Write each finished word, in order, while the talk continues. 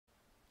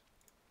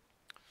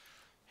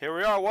Here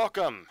we are,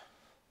 welcome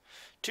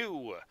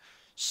to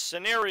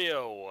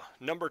scenario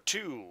number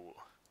 2,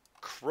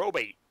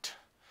 Crowbait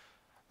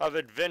of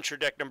Adventure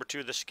Deck number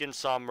 2, the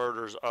Skinsaw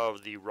Murders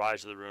of the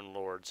Rise of the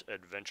Runelords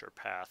Adventure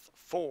Path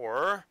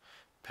 4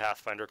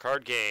 Pathfinder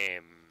card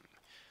game.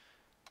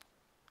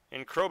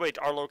 In Crowbait,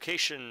 our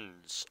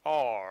locations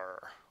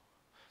are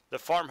the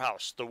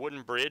farmhouse, the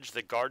wooden bridge,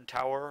 the guard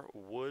tower,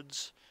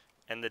 woods,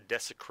 and the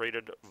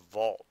desecrated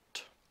vault.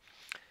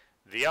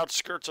 The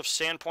outskirts of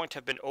Sandpoint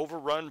have been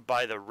overrun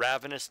by the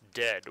ravenous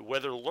dead.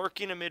 Whether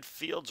lurking amid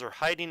fields or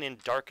hiding in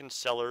darkened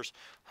cellars,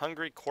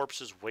 hungry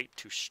corpses wait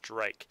to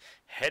strike.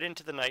 Head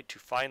into the night to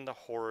find the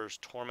horrors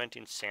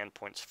tormenting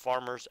Sandpoint's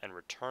farmers and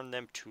return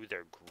them to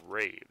their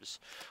graves.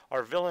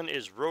 Our villain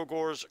is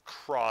Rogor's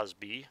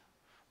Crosby,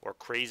 or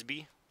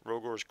Craesby.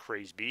 Rogor's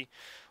Craesby.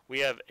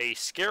 We have a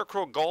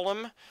Scarecrow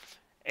Golem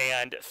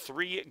and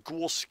 3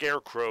 Ghoul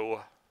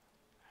Scarecrow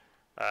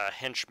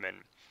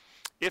henchmen.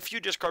 If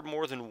you discard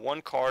more than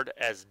one card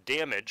as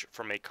damage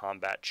from a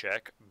combat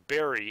check,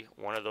 bury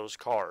one of those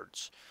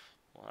cards.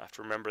 We'll have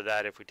to remember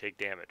that if we take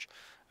damage.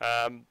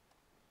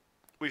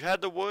 We've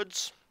had the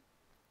woods.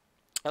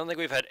 I don't think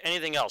we've had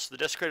anything else. The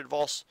Desecrated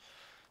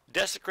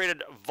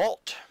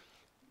Vault.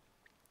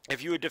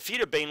 If you would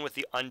defeat a Bane with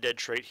the Undead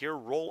trait here,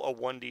 roll a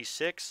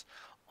 1d6.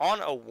 On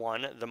a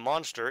 1, the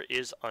monster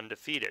is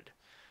undefeated.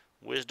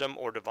 Wisdom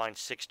or Divine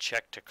 6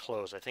 check to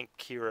close. I think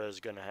Kira is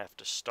going to have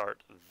to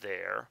start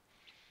there.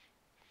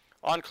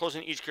 On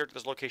closing, each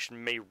character's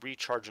location may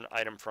recharge an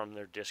item from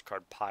their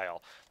discard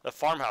pile. The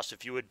farmhouse,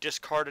 if you would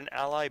discard an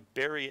ally,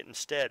 bury it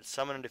instead.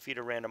 Summon and defeat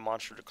a random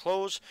monster to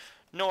close.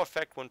 No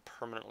effect when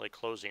permanently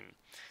closing.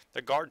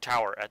 The guard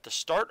tower, at the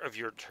start of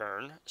your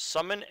turn,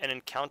 summon and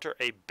encounter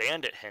a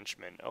bandit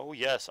henchman. Oh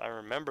yes, I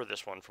remember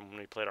this one from when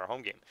we played our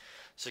home game.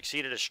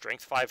 Succeeded a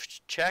strength 5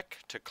 check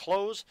to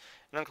close,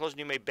 and on closing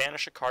you may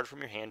banish a card from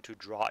your hand to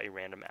draw a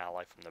random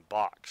ally from the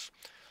box.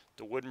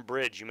 The wooden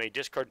bridge, you may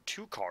discard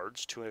 2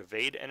 cards to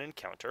evade an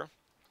encounter.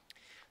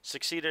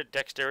 Succeed a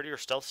dexterity or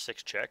stealth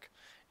 6 check.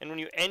 And when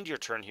you end your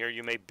turn here,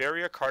 you may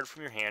bury a card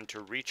from your hand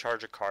to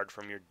recharge a card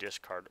from your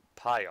discard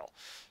pile.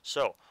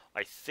 So,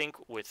 I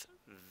think with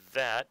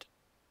that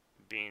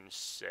being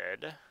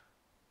said,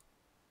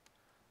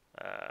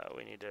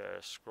 we need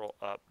to scroll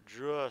up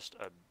just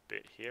a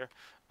bit here.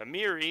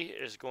 Amiri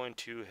is going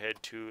to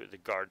head to the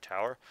guard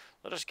tower.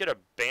 Let us get a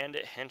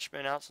bandit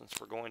henchman out since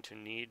we're going to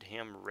need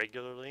him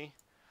regularly.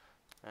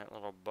 That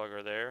little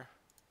bugger there.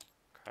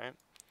 Okay.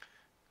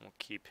 We'll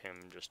keep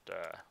him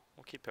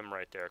we'll keep him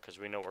right there because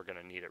we know we're going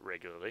to need it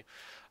regularly.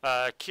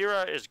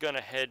 Kira is going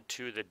to head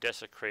to the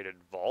Desecrated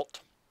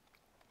Vault.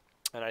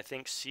 And I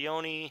think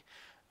Sione,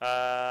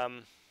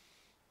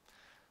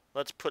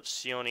 let's put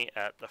Sione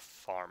at the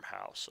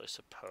farmhouse, I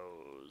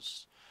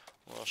suppose.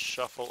 We'll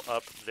shuffle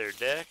up their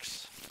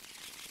decks.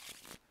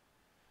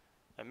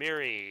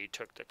 Amiri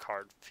took the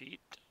card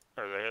feat,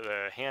 or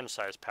the hand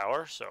size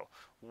power, so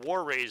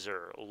War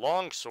Razor,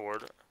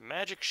 Longsword,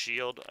 Magic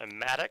Shield, a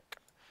Matic,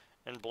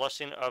 and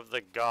Blessing of the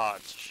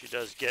Gods. She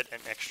does get an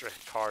extra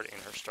card in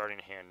her starting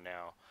hand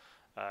now.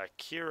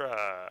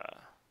 Kira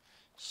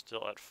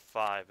still at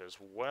 5 as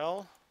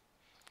well.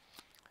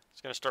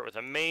 It's going to start with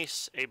a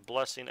Mace, a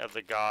Blessing of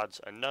the Gods,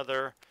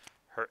 another,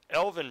 her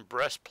Elven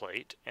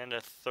Breastplate, and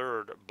a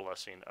 3rd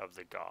Blessing of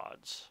the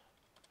Gods.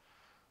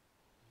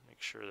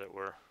 Make sure that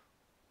we're...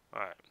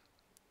 Alright.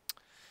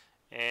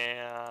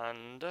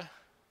 And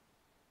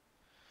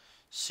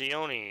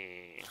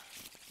Sione.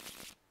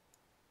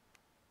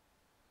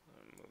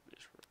 Move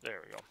these.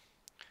 There we go.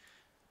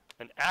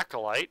 An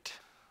Acolyte.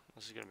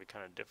 This is going to be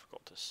kind of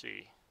difficult to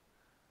see.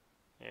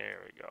 There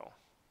we go.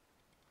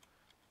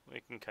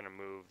 We can kind of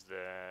move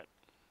that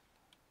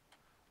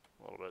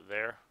a little bit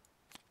there.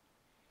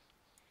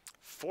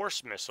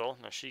 Force Missile.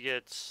 Now she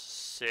gets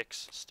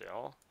 6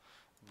 still.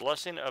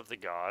 Blessing of the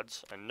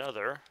Gods.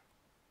 Another.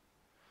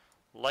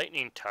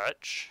 Lightning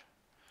Touch.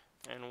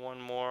 And one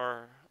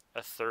more,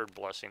 a 3rd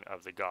Blessing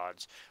of the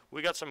Gods.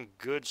 We got some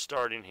good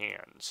starting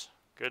hands.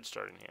 Good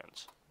starting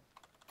hands.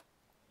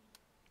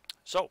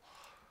 So,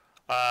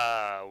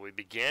 we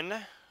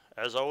begin,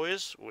 as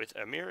always, with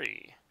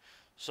Amiri.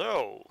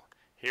 So,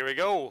 here we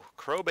go.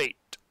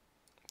 Crowbait.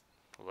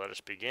 Let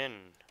us begin.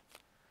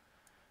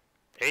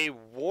 A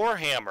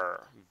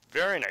Warhammer.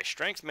 Very nice.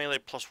 Strength melee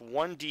plus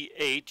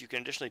 1d8. You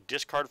can additionally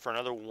discard for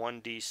another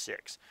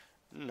 1d6.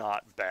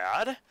 Not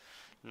bad.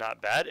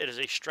 Not bad. It is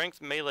a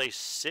strength melee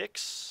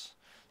 6.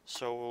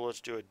 So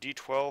let's do a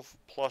d12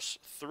 plus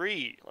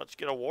 3. Let's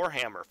get a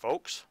Warhammer,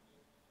 folks.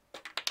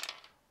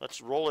 Let's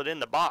roll it in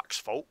the box,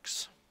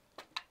 folks.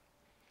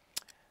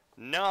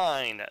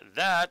 9.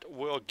 That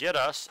will get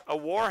us a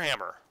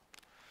Warhammer.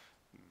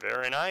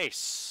 Very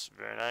nice.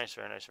 Very nice,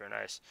 very nice, very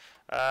nice.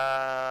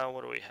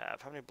 What do we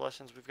have? How many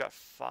blessings? We've got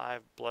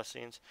 5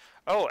 blessings.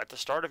 Oh, at the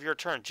start of your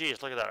turn.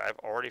 Geez, look at that. I've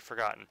already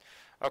forgotten.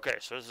 Okay,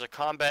 so this is a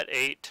combat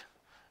 8.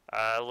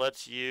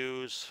 Let's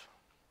use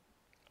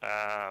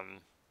our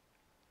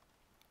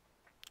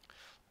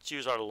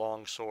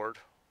longsword,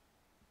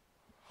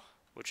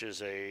 which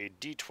is a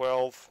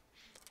d12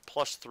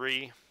 plus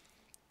 3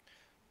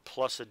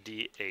 plus a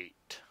D8.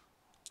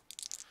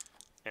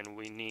 And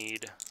we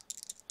need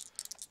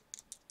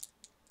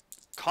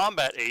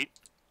combat 8.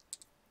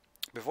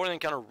 Before the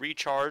encounter,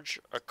 recharge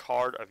a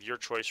card of your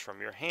choice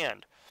from your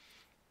hand.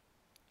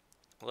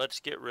 Let's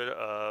get rid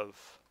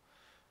of...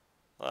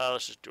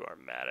 let's just do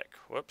Armatic.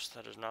 Whoops,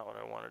 that is not what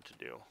I wanted to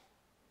do.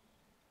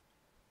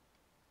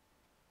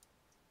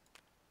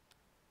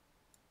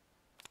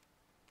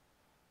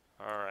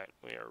 Alright,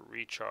 we are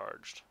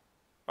recharged.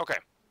 Okay.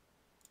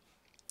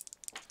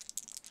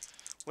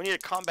 We need a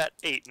combat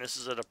 8, and this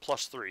is at a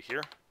 +3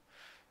 here.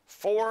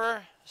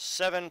 4,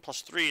 7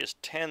 plus 3 is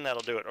 10,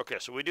 that'll do it. Okay,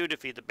 so we do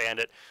defeat the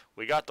bandit.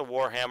 We got the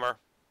Warhammer.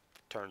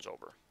 Turns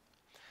over.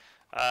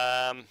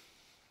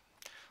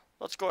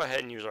 Let's go ahead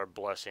and use our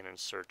blessing and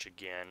search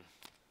again.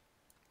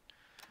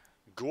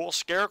 Ghoul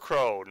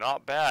Scarecrow,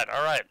 not bad.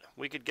 Alright,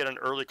 we could get an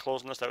early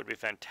close on this, that would be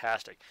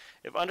fantastic.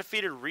 If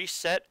undefeated,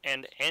 reset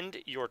and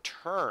end your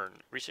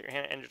turn. Reset your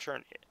hand and end your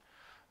turn.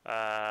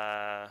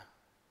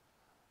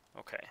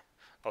 Okay.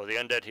 Oh, the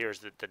undead here is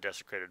the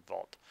Desecrated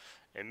Vault.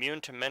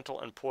 Immune to mental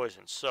and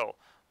poison. So,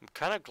 I'm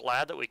kind of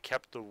glad that we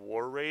kept the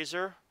War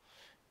Razor,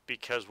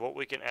 because what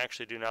we can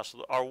actually do now,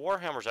 so our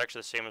Warhammer is actually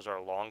the same as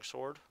our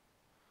longsword.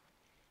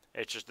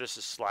 It's just this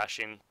is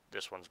slashing,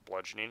 this one's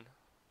bludgeoning.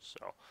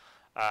 So,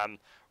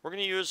 we're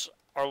going to use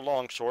our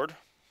longsword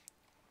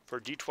for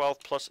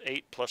D12 plus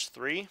 8 plus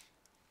 3.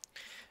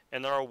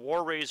 And then our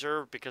War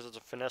Razor, because it's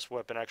a finesse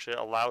weapon, actually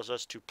allows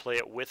us to play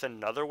it with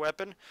another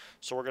weapon.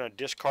 So we're going to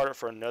discard it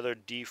for another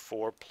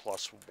D4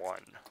 plus 1.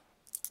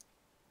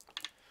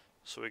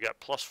 So we got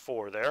plus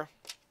 4 there.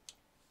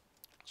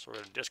 So we're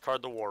going to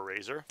discard the War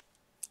Razor.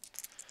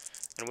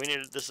 And we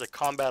need, this is a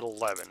combat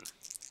 11.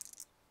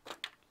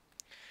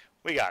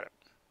 We got it.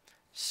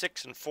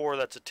 6 and 4,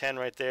 that's a 10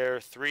 right there.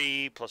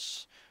 3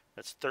 plus,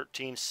 that's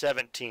 13,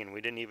 17.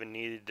 We didn't even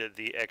need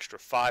the extra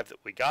 5 that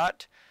we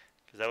got,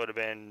 because that would have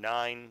been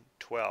 9,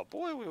 12.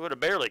 Boy, we would have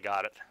barely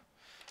got it.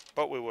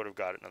 But we would have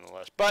got it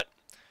nonetheless. But,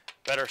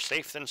 better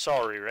safe than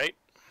sorry, right?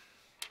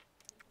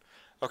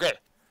 Okay,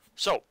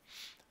 so,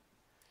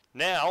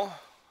 now,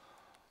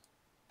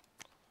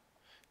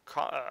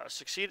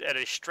 succeed at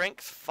a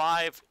strength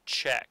 5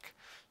 check.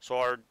 So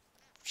our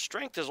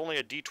strength is only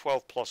a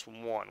D12 plus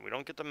 1. We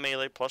don't get the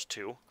melee plus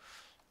 2.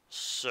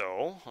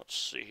 So, let's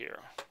see here.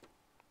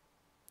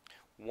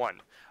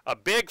 1. A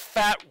big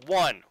fat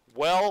 1.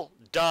 Well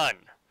done.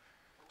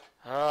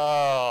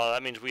 Oh,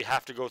 that means we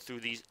have to go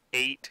through these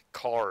 8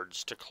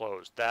 cards to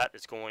close. That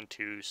is going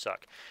to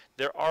suck.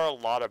 There are a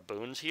lot of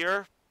boons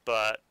here,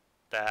 but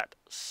that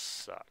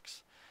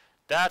sucks.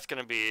 That's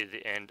going to be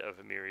the end of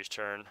Amiri's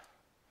turn.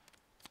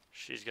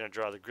 She's going to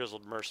draw the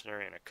Grizzled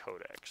Mercenary and a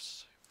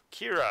Codex.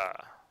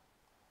 Kira.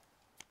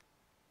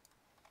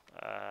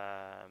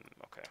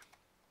 Okay.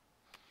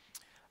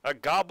 A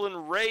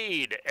Goblin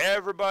Raid.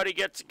 Everybody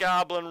gets a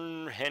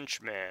Goblin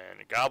Henchman.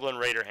 A Goblin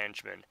Raider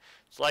Henchman.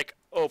 It's like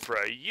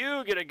Oprah.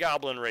 You get a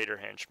Goblin Raider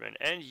Henchman.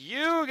 And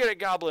you get a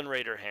Goblin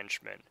Raider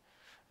Henchman.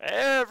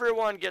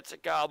 Everyone gets a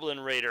Goblin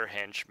Raider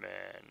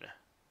Henchman.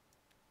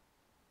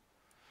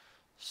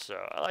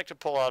 So, I like to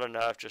pull out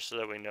enough just so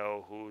that we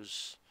know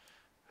who's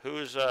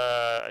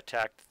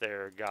attacked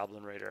their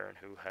Goblin Raider and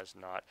who has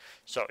not.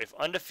 So, if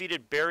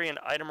undefeated, bury an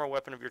item or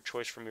weapon of your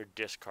choice from your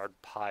discard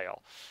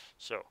pile.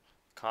 So,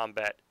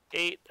 combat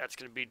 8, that's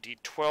going to be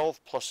D12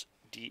 plus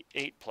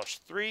D8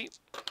 plus 3.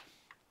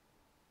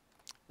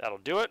 That'll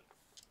do it.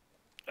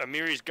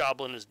 Amiri's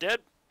Goblin is dead.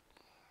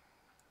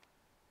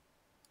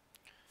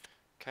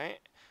 Okay.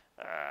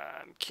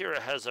 Kira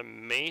has a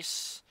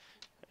mace.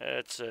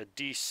 It's a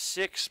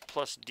D6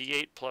 plus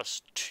D8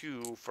 plus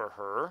 2 for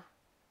her.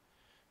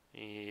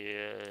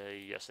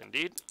 Yes,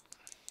 indeed.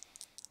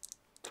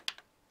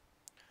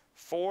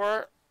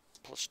 4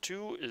 plus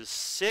 2 is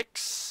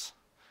 6.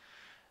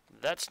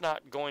 That's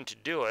not going to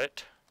do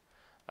it.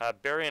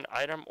 Bury an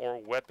item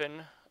or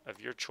weapon of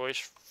your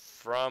choice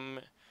from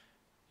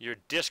your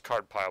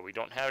discard pile. We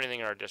don't have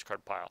anything in our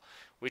discard pile.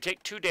 We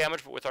take 2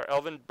 damage, but with our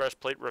Elven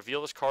Breastplate, reveal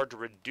this card to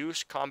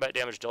reduce combat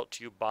damage dealt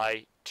to you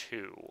by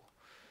 2.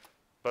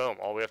 Boom.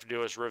 All we have to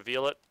do is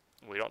reveal it.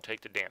 We don't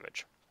take the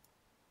damage.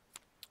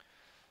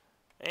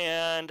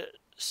 And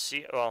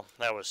see, well,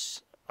 that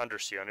was under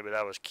Sione, but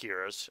that was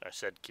Kira's. I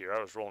said Kira.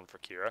 I was rolling for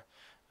Kira.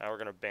 Now we're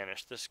going to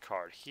banish this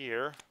card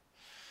here.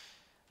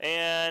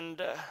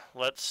 And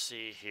let's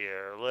see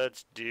here.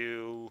 Let's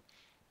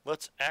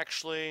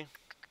actually,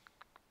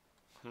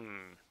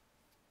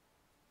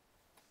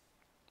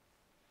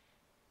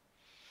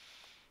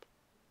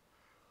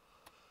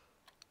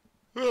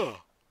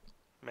 Oh,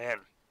 man.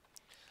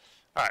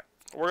 Alright,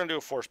 we're going to do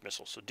a Force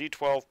Missile. So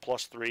D12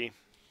 plus 3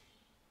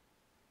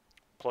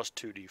 plus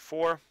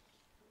 2D4.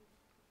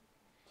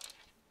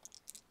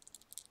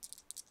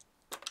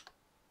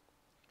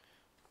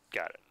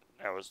 Got it.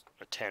 That was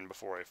a 10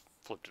 before I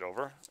flipped it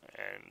over.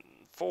 And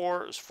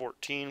 4 is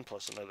 14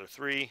 plus another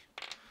 3.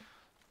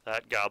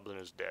 That goblin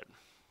is dead.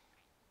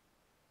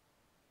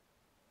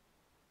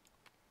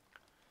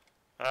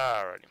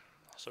 Alrighty.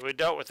 So we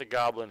dealt with the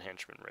Goblin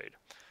Henchman raid.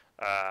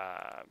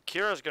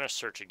 Kira's going to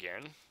search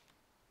again.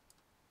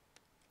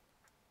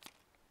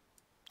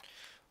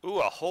 Ooh,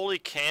 a Holy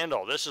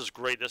Candle. This is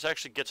great. This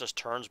actually gets us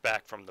turns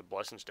back from the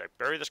Blessings deck.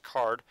 Bury this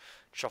card.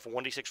 Shuffle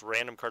 1d6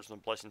 random cards from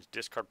the Blessings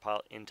discard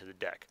pile into the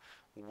deck.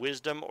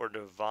 Wisdom or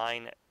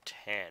Divine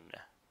 10.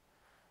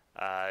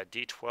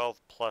 D12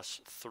 plus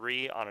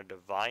 3 on a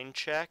Divine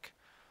check.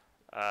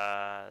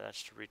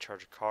 That's to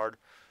recharge a card.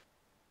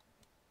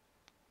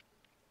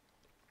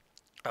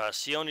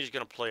 Sione's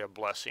going to play a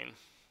Blessing.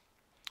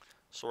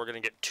 So we're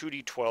going to get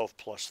 2d12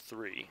 plus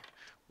 3.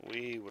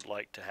 We would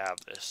like to have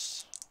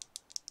this.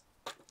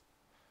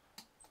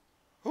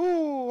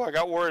 Ooh, I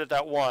got worried at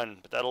that 1,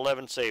 but that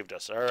 11 saved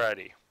us.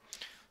 Alrighty.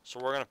 So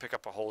we're going to pick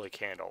up a Holy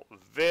Candle.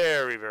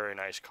 Very, very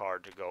nice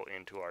card to go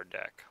into our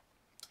deck.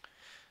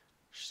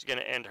 She's going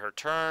to end her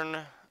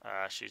turn.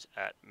 She's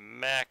at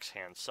max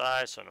hand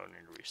size, so no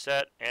need to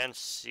reset. And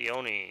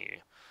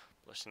Sione,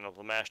 Blessing of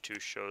Lamash 2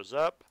 shows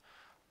up.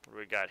 What do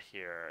we got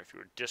here? If you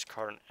would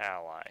discard an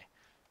ally.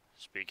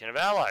 Speaking of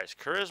allies,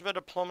 Charisma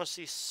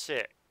Diplomacy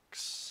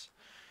 6.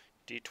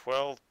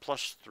 D12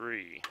 plus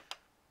 3.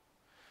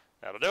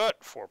 That'll do it.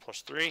 4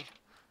 plus 3.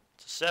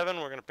 It's a 7.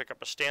 We're going to pick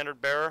up a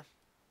Standard Bearer.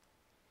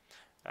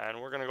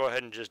 And we're going to go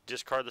ahead and just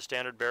discard the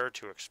Standard Bearer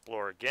to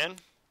explore again.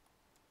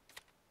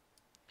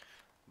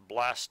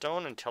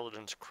 Blaststone,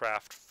 Intelligence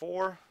Craft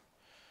 4.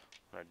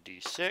 On a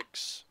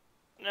D6.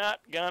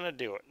 Not going to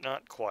do it.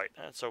 Not quite.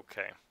 That's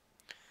okay.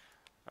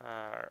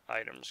 Our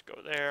items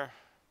go there.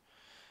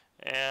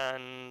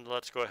 And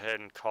let's go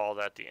ahead and call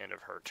that the end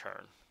of her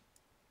turn.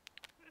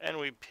 And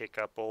we pick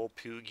up old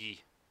Poogie.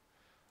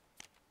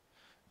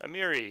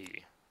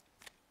 Amiri.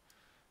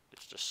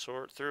 Just to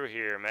sort through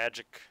here.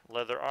 Magic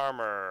Leather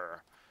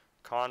Armor.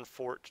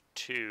 Confort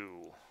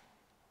 2.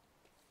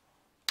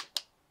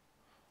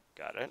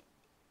 Got it.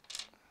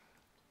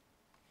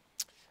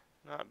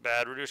 Not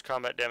bad. Reduce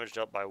combat damage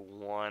dealt by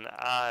 1.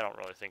 I don't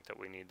really think that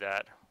we need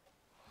that.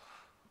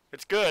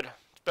 It's good.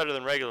 It's better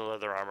than regular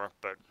leather armor,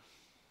 but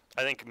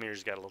I think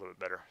Amiri's got a little bit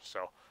better.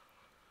 So,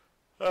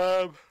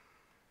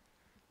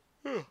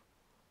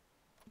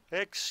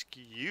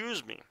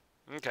 excuse me.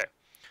 Okay.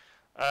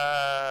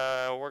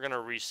 We're going to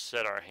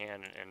reset our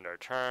hand and end our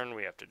turn.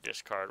 We have to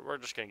discard. We're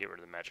just going to get rid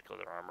of the magic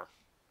leather armor.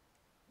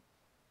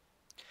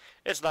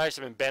 It's nice.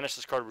 I mean, banish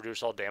this card,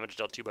 reduce all damage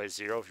dealt to you by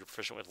 0. If you're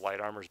proficient with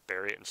light armors,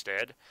 bury it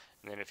instead.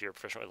 And then if you're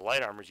proficient with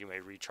light armors, you may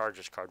recharge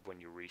this card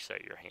when you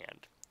reset your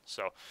hand.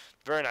 So,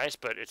 very nice,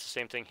 but it's the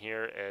same thing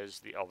here as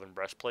the Elven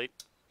Breastplate.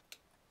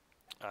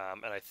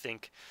 And I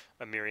think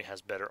Amiri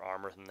has better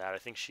armor than that. I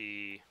think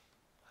she...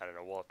 I don't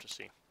know, we'll have to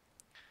see.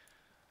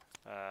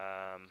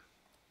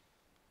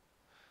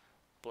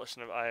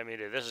 Blessing of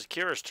Ayamide. This is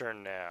Kira's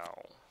turn now.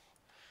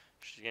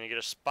 She's going to get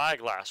a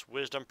Spyglass.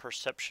 Wisdom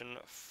Perception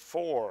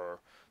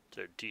 4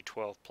 to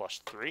D12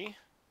 plus 3.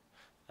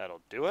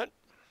 That'll do it.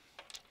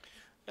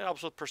 It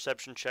helps with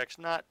perception checks.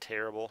 Not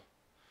terrible.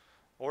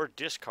 Or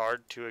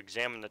discard to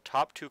examine the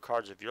top 2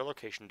 cards of your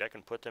location deck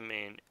and put them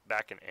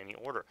back in any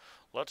order.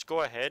 Let's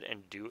go ahead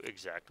and do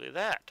exactly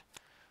that.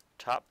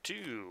 Top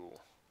 2.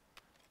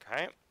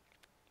 Okay.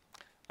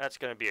 That's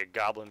going to be a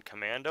Goblin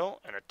Commando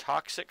and a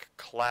Toxic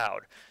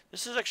Cloud.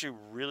 This is actually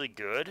really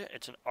good.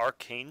 It's an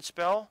arcane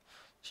spell.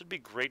 This would be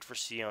great for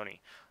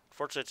Sione.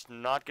 Unfortunately, it's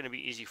not going to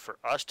be easy for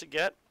us to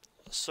get.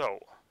 So,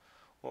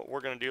 what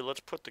we're going to do, let's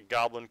put the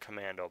Goblin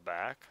Commando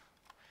back.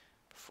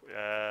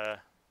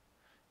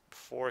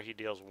 Before he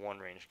deals 1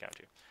 range count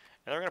to.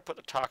 And we're going to put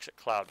the Toxic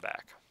Cloud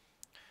back.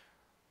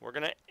 We're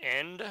going to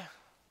end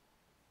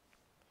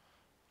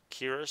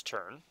Kira's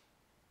turn.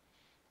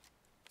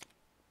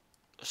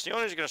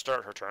 Sione is going to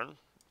start her turn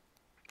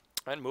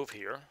and move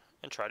here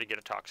and try to get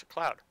a Toxic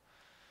Cloud.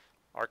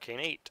 Arcane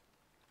 8.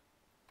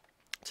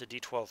 It's a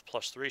D12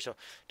 plus 3. So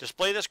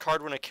display this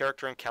card when a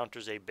character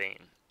encounters a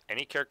Bane.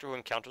 Any character who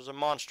encounters a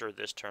monster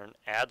this turn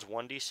adds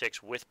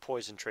 1d6 with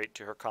poison trait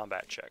to her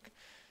combat check.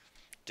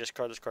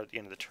 Discard this card at the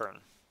end of the turn.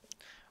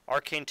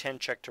 Arcane 10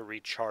 check to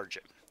recharge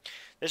it.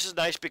 This is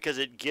nice because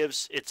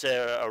it's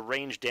a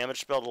ranged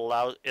damage spell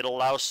that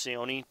allows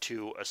Sione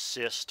to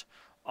assist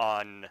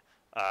on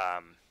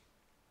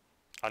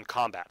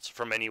combats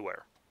from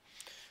anywhere.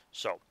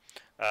 So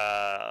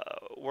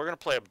we're going to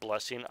play a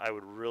Blessing. I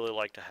would really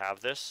like to have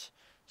this.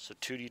 So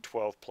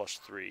 2d12 plus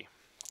 3.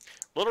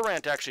 Little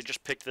Rant actually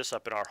just picked this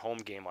up in our home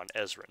game on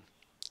Ezrin.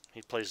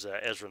 He plays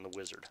Ezrin the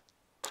Wizard.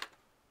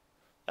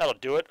 That'll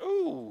do it.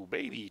 Ooh,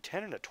 baby,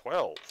 10 and a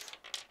 12.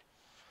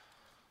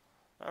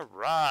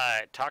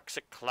 Alright,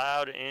 Toxic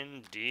Cloud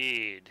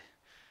indeed.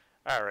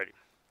 Alrighty.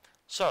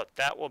 So,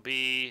 that will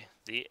be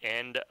the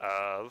end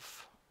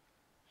of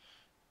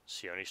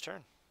Sione's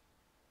turn.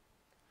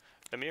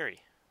 Amiri.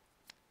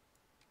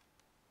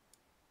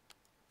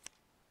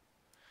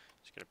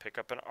 He's going to pick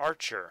up an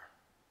Archer.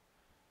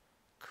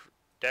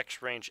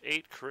 Dex range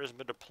 8,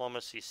 Charisma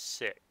Diplomacy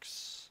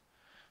 6.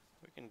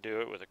 We can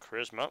do it with a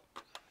Charisma.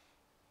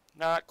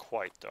 Not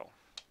quite, though.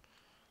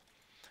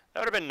 That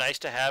would have been nice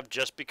to have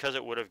just because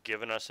it would have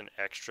given us an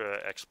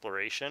extra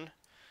exploration.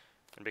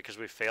 And because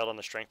we failed on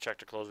the strength check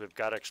to close, we've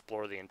got to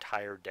explore the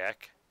entire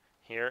deck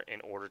here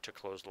in order to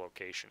close the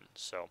location.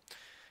 So,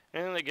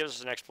 anything that gives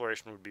us an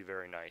exploration would be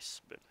very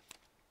nice. But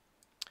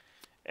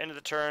End of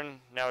the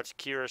turn. Now it's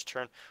Kira's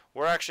turn.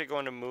 We're actually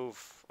going to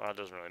move. Well, it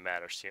doesn't really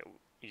matter.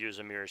 Use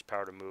Amiri's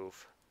power to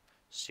move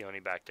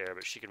Sione back there,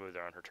 but she can move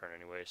there on her turn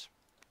anyways.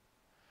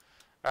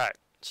 Alright,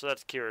 so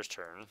that's Kira's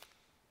turn.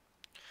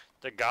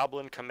 The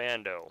Goblin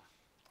Commando.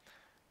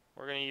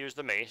 We're going to use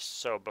the mace.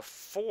 So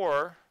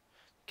before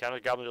counter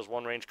Goblin deals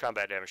 1 range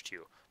combat damage to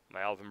you.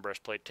 My Elven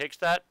Breastplate takes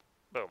that.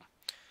 Boom.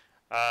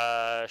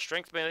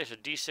 Strength melee is a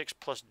d6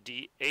 plus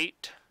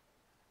d8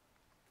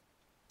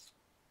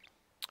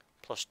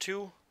 plus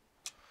 2.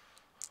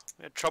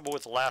 We had trouble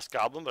with the last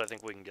Goblin, but I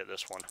think we can get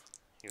this one.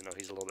 Even though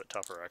he's a little bit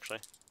tougher, actually.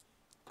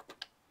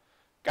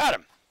 Got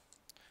him!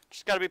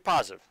 Just got to be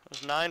positive.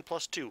 That's 9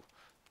 plus 2.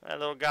 That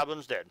little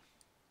Goblin's dead.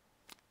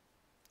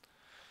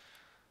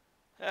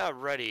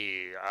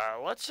 Alrighty.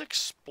 Let's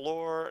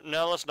explore.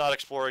 No, let's not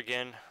explore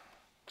again.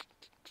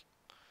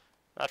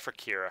 Not for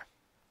Kira.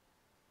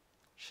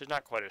 She's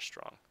not quite as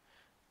strong.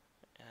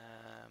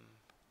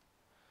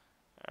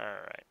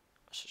 Alright.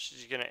 So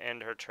she's going to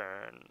end her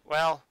turn.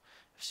 Well,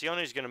 if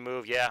Sione's going to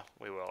move, yeah,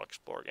 we will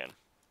explore again.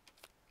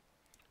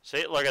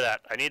 See, look at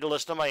that. I need to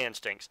listen to my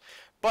instincts.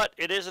 But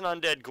it is an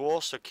undead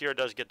ghoul, so Kira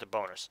does get the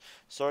bonus.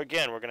 So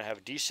again, we're going to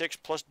have d6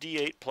 plus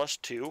d8 plus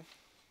 2.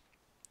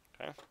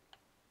 Okay.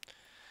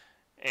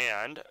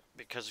 And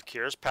because of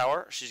Kira's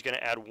power, she's going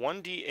to add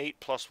 1d8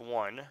 plus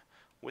 1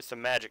 with the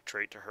magic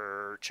trait to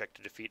her check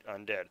to defeat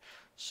undead.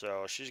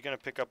 So she's going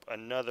to pick up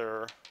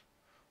another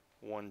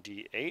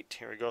 1d8.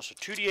 Here we go. So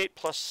 2d8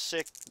 plus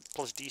 6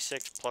 plus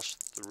d6 plus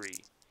 3.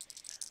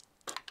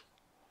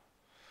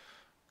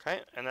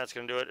 Okay, and that's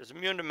going to do it. It's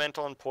immune to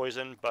mental and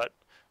poison, but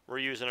we're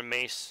using a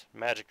mace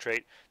magic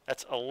trait.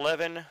 That's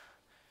 11,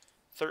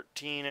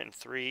 13, and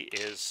 3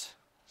 is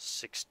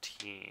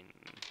 16.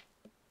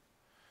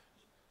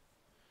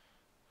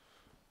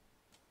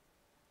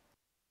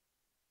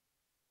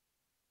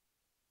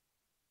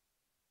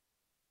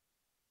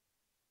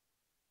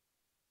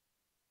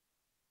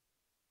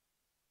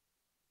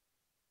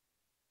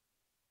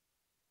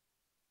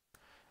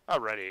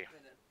 Alrighty.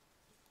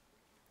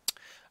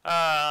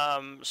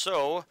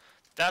 So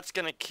that's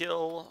gonna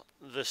kill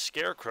the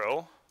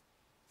Scarecrow.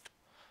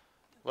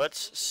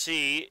 Let's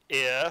see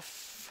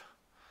if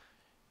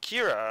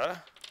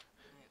Kira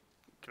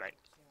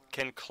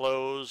can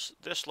close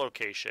this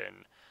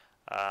location.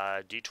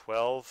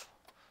 D12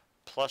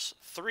 plus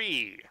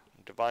 3,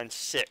 Divine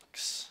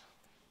 6.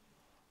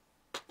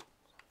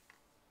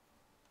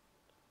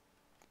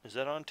 Is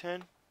that on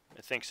 10?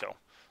 I think so.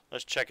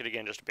 Let's check it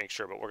again just to make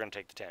sure, but we're gonna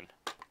take the 10.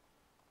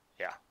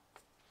 Yeah.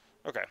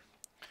 Okay.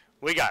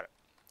 We got it.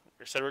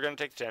 We said we were going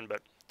to take the 10,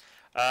 but...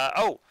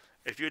 oh!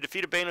 If you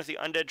defeat a Bane with the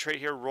undead trait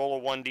here, roll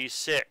a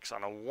 1d6.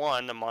 On a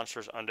 1, the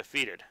monster is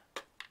undefeated.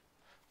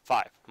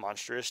 5.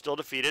 Monster is still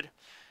defeated.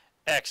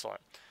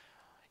 Excellent.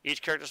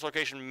 Each character's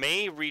location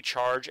may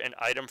recharge an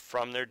item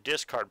from their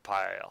discard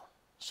pile.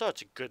 So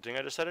it's a good thing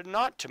I decided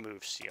not to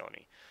move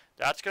Sione.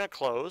 That's going to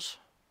close.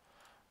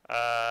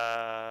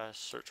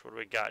 Search what do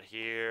we got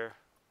here.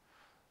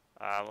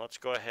 Let's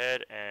go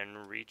ahead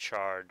and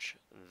recharge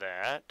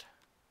that.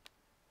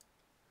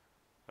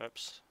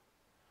 Oops.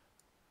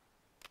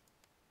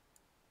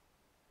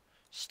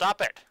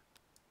 Stop it!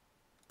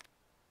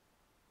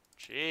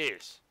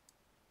 Jeez.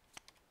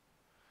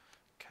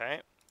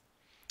 Okay.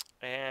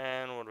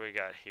 And what do we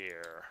got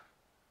here?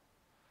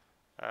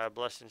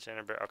 Blessings and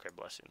okay,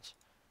 blessings.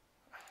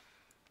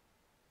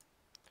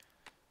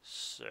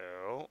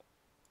 So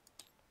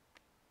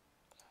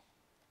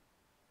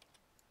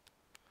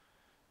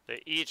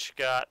they each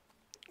got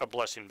a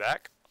blessing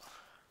back.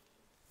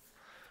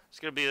 It's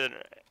going to be the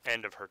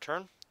end of her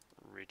turn.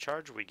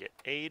 Recharge, we get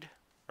aid,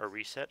 or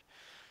reset.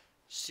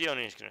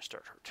 Sione is going to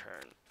start her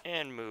turn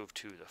and move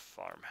to the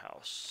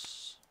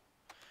farmhouse.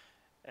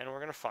 And we're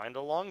going to find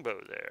a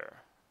longbow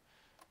there.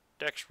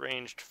 Dex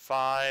ranged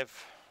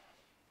 5.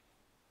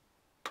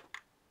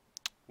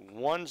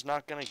 1's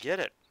not going to get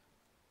it.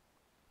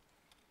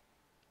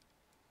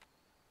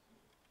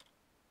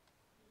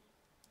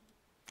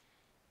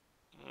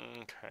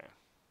 Okay.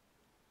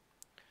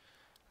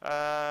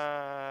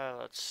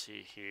 Let's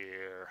see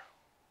here.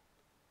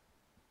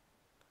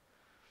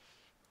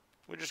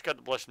 We just got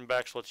the blessing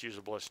back, so let's use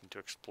the blessing to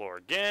explore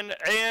again.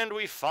 And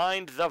we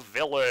find the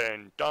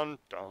villain. Dun,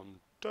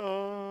 dun,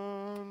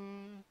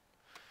 dun.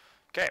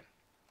 Okay.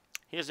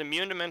 He is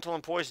immune to mental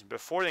and poison.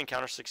 Before the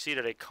encounter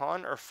succeeded a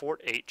con or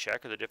fort 8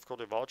 check, or the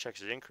difficulty of all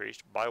checks is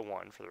increased by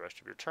 1 for the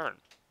rest of your turn.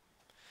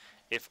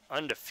 If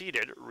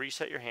undefeated,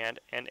 reset your hand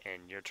and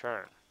end your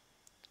turn.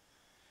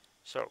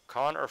 So,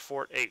 con or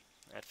fort 8.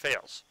 That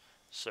fails.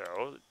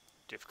 So,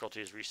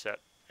 difficulty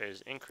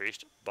is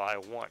increased by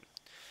 1.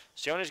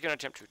 Sione is going to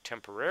attempt to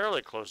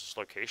temporarily close this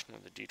location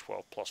with a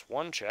d12 plus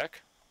 1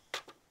 check.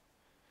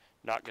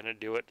 Not going to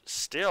do it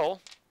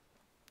still.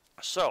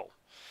 So,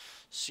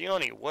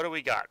 Sione, what do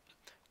we got?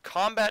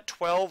 Combat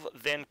 12,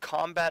 then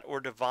combat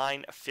or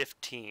divine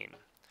 15.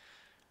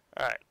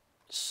 Alright,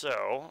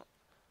 so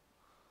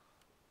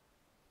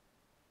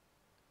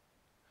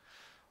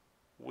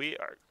we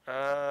are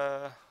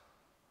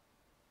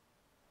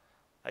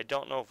I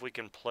don't know if we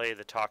can play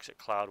the Toxic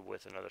Cloud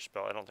with another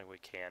spell. I don't think we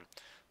can.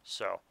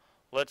 So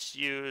let's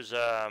use,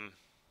 what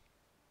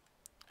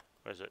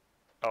is it?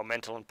 Oh,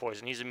 Mental and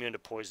Poison. He's immune to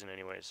poison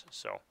anyways.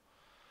 So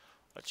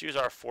let's use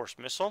our Force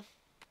Missile.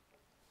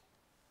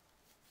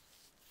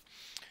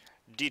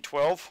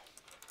 D12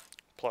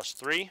 plus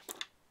 3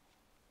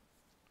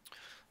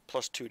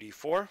 plus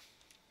 2d4.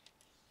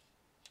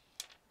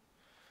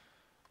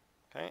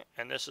 Okay,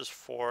 and this is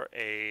for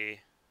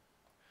a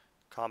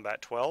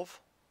combat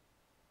 12.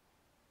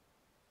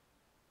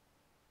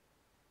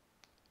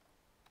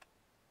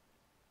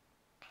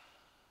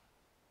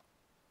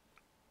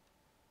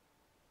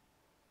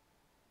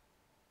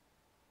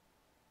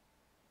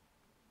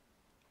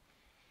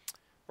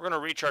 We're going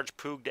to recharge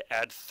Poog to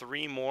add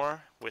 3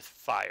 more with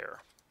fire.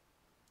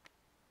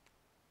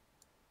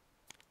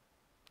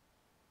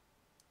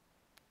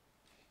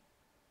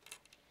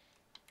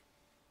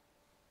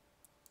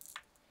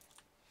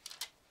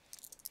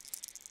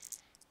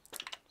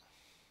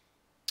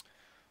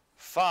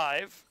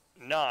 Five,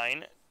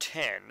 9,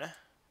 10,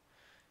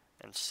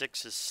 and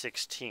 6 is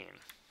 16.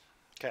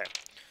 Okay,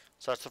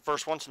 so that's the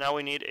first one. So now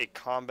we need a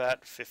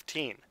combat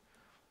 15.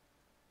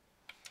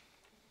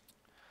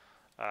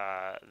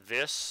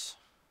 This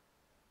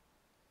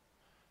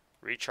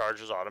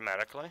recharges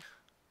automatically.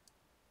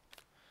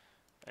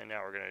 And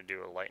now we're going to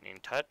do a lightning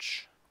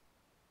touch.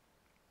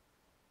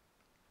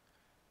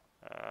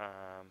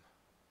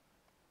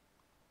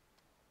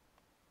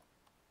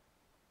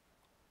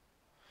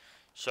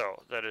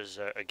 So that is,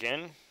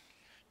 again,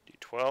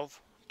 D12,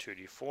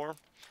 2d4,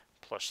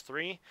 plus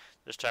 3.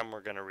 This time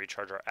we're going to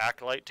recharge our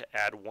Acolyte to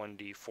add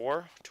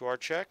 1d4 to our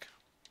check.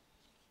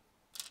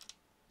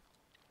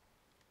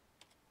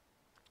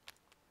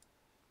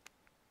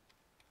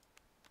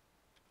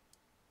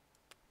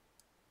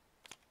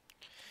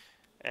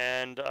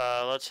 And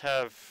let's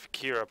have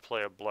Kira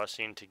play a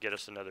Blessing to get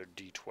us another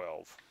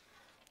D12.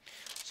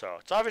 So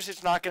it's obviously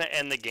it's not going to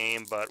end the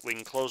game, but we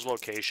can close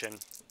location.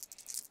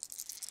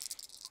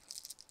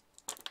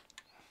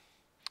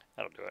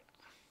 That'll do it.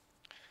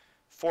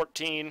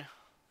 14,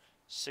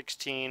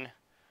 16,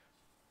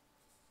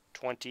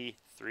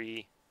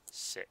 23,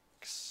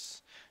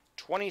 6.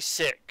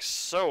 26.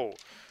 So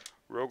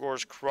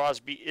Rogor's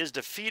Crosby is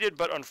defeated,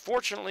 but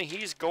unfortunately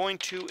he's going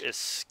to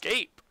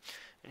escape.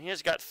 And he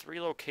has got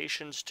 3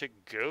 locations to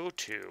go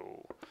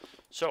to.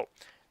 So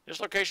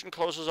this location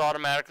closes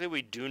automatically.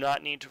 We do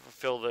not need to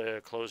fulfill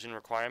the closing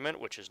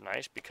requirement, which is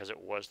nice because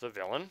it was the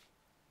villain.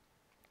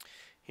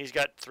 He's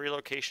got 3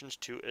 locations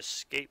to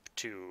escape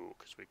to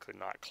because we could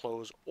not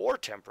close or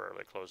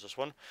temporarily close this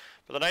one.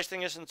 But the nice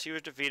thing is, since he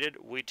was defeated,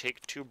 we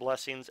take 2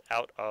 blessings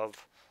out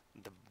of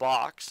the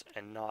box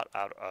and not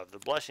out of the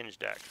blessings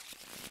deck.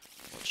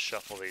 Let's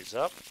shuffle these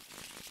up.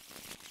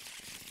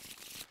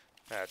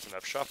 That's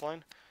enough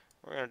shuffling.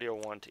 We're going to deal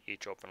 1 to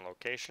each open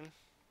location.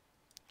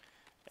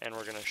 And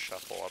we're going to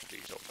shuffle up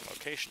these open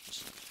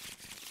locations.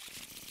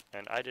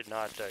 And I did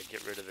not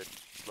get rid of the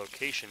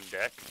location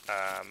deck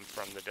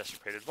from the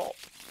Desecrated Vault.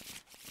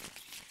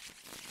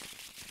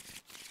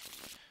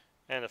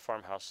 And the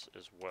farmhouse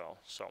as well.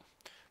 So,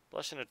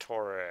 Blessing of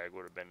Torag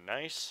would have been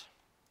nice.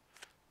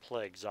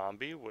 Plague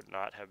Zombie would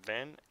not have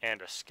been.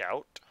 And a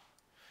Scout.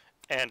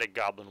 And a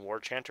Goblin War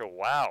Chanter.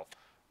 Wow.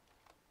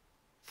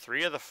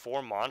 3 of the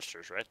 4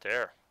 monsters right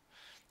there.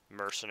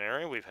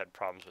 Mercenary, we've had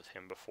problems with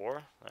him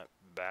before. That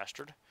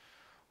bastard.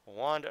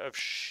 Wand of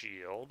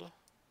Shield.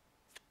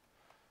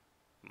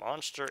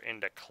 Monster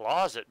into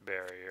Closet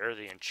Barrier.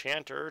 The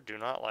Enchanter, do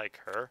not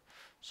like her.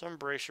 Some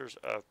Bracers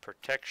of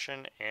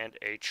Protection and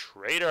a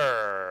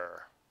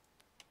Traitor.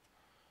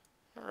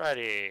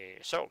 Alrighty,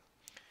 so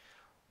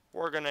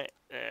we're going to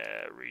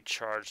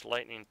recharge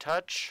Lightning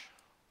Touch.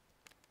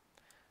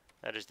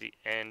 That is the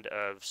end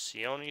of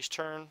Sione's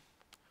turn.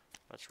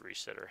 Let's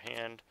reset her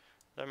hand.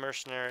 The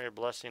Mercenary,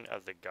 Blessing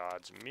of the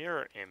Gods,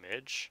 Mirror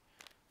Image,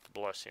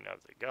 Blessing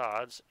of the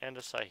Gods, and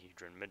a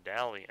Sihedron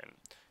Medallion.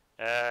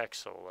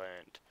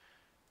 Excellent.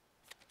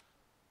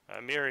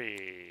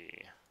 Amiri.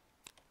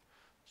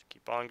 Let's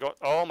keep on going.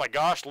 Oh my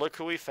gosh, look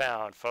who we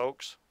found,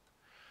 folks.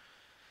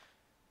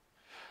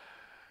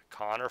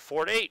 Connor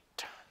Ford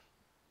 8.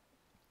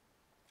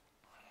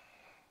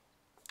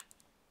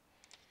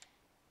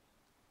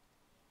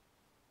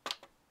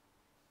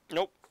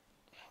 Nope.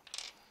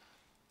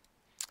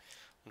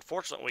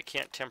 Unfortunately, we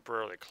can't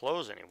temporarily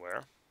close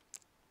anywhere.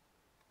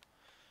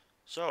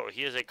 So,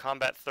 he is a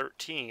combat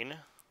 13.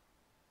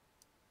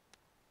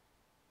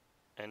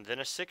 And then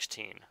a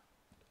 16.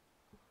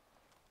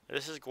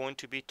 This is going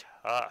to be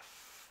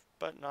tough,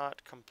 but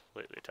not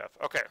completely tough.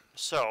 Okay,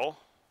 so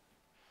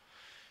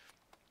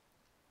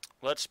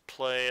let's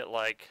play it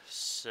like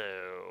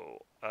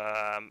so.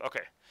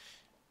 Okay,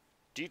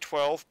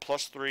 D12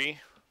 plus 3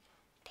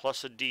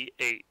 plus a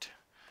D8.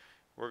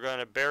 We're going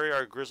to bury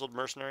our Grizzled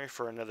Mercenary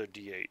for another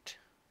D8.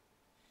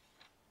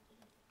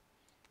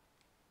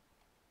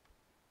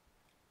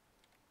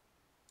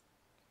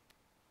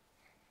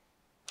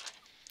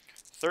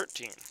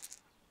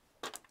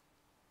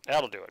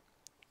 That'll do it.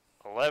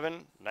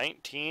 11,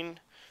 19,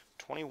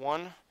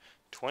 21,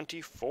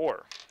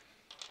 24.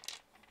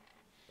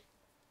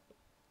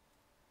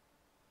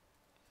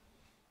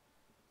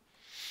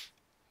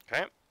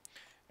 Okay,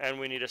 and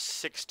we need a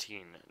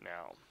 16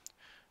 now.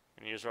 We're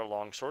going to use our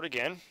longsword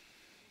again.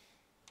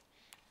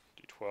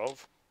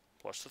 D12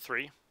 plus the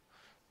 3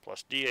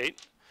 plus D8.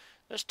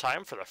 This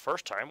time, for the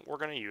first time, we're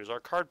going to use our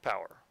card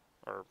power,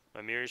 or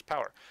Amiri's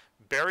power.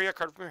 Bury a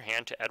card from your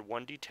hand to add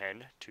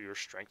 1d10 to your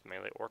strength,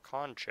 melee, or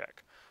con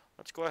check.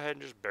 Let's go ahead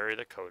and just bury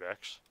the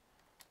codex.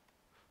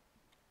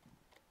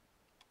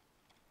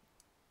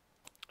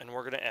 And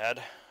we're going to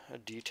add a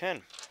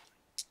d10.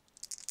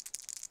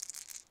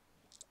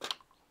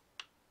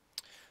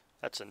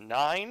 That's a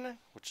 9,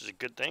 which is a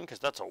good thing because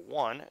that's a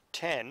 1,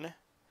 10,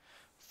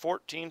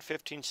 14,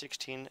 15,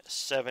 16,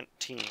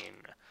 17.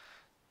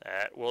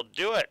 That will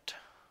do it.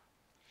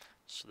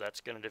 So that's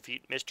going to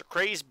defeat Mr.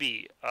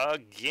 Crazeby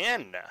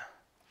again.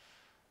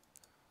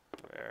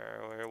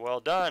 Very well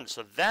done.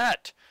 So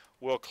that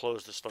will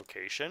close this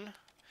location.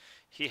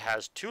 He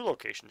has 2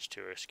 locations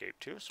to escape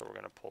to, so we're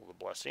going to pull the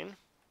blessing.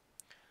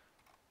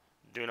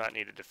 Do not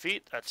need a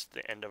defeat. That's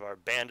the end of our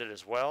bandit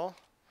as well.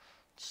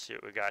 Let's see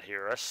what we got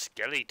here. A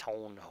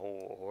skeleton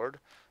horde.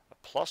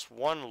 A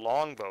 +1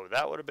 longbow.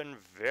 That would have been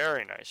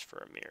very nice for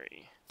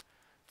Amiri.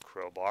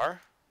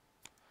 Crowbar.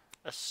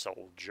 A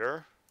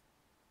soldier.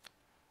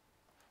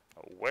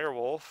 A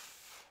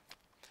werewolf.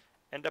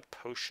 And a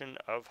potion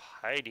of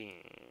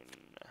hiding.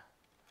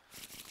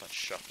 Let's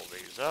shuffle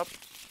these up.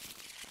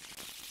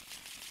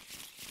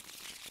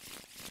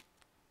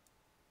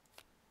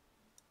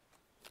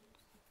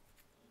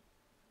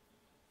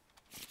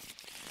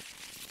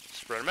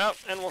 Spread them out,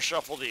 and we'll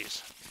shuffle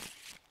these.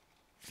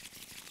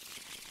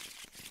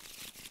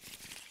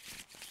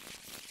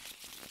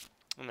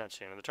 And that's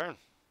the end of the turn.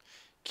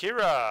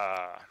 Kira!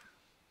 I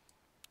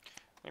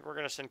think we're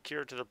going to send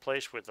Kira to the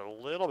place with a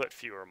little bit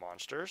fewer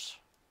monsters.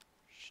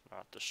 She's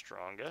not the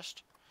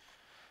strongest.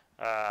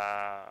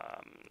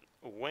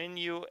 When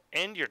you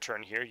end your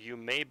turn here, you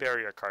may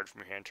bury a card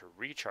from your hand to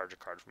recharge a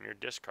card from your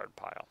discard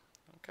pile.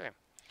 Okay.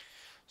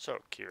 So,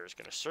 Kira's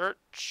going to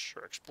search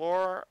or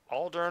explore.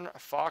 Aldern,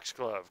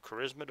 Foxglove,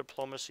 Charisma,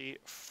 Diplomacy,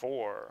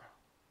 4.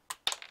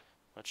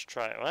 Let's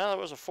try it. Well, it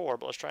was a 4,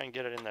 but let's try and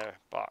get it in the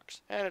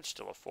box. And it's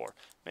still a 4.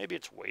 Maybe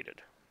it's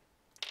weighted.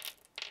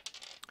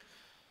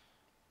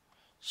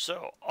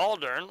 So,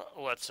 Aldern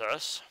lets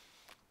us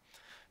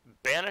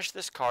banish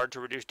this card to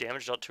reduce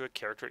damage dealt to a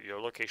character at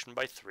your location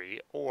by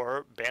 3,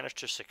 or banish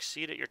to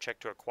succeed at your check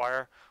to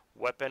acquire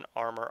weapon,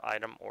 armor,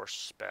 item, or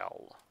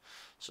spell.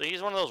 So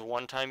he's one of those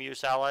one-time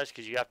use allies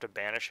because you have to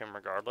banish him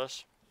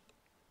regardless.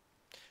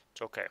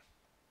 It's okay.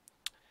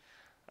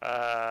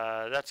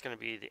 That's going to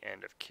be the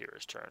end of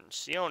Kira's turn.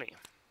 Sione.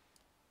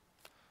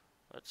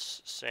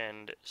 Let's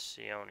send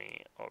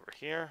Sione over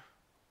here.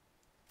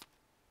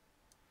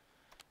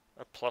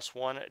 A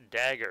 +1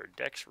 dagger.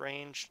 Dex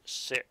range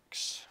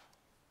 6.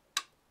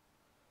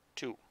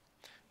 2.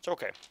 It's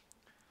okay.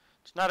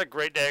 It's not a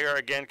great dagger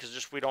again because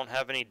just we don't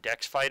have any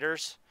dex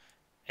fighters.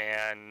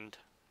 And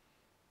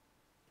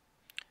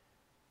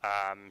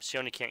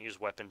Sione can't use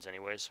weapons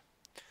anyways.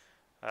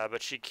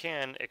 But she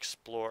can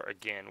explore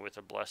again with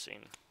a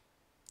blessing.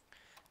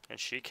 And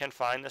she can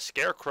find the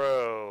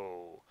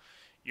Scarecrow.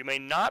 You may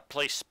not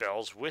place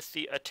spells with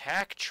the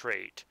attack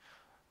trait.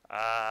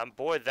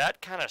 Boy,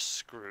 that kind of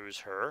screws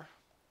her.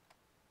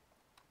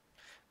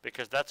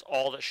 Because that's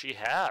all that she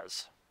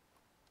has.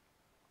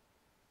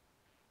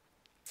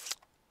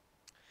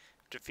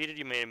 If defeated,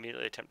 you may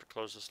immediately attempt to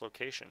close this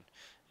location.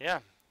 Yeah.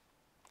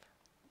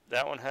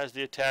 That one has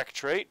the attack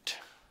trait.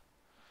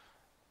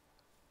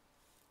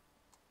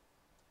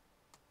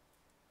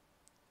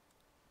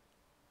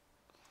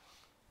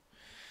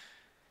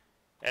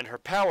 And her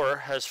power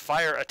has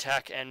fire,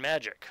 attack, and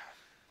magic.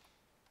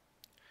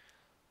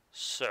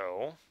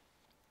 So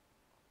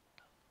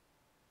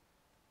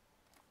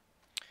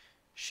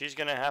she's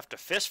going to have to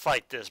fist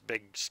fight this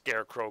big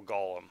scarecrow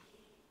golem.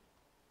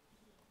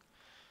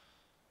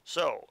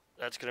 So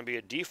that's going to be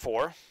a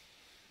D4.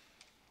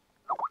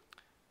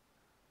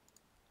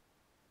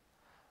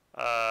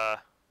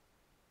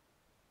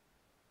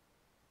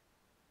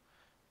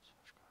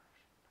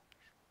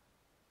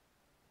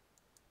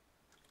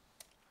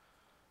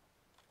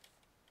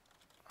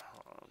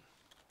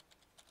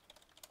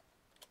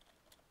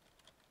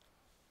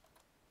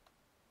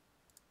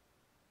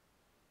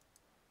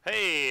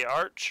 Hey,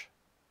 Arch.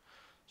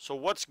 So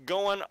what's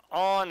going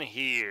on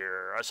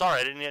here?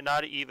 Sorry, I did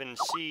not even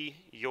see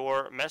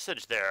your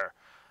message there.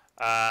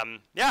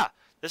 Yeah,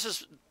 this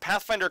is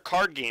Pathfinder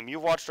card game.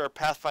 You've watched our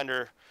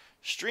Pathfinder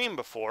stream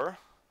before,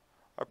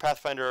 our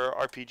Pathfinder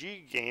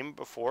RPG game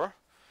before.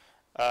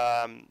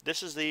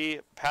 This is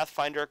the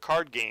Pathfinder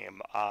card game.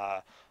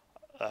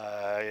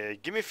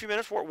 Give me a few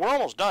minutes. We're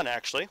almost done,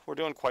 actually. We're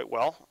doing quite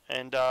well,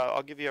 and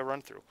I'll give you a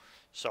run through.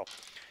 So,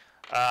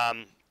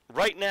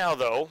 right now,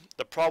 though,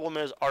 the problem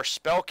is our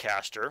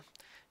spellcaster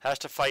has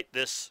to fight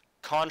this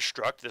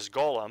construct, this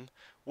golem,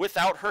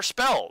 without her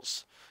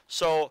spells.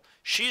 So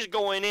she's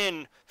going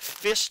in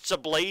fists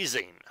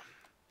a-blazing.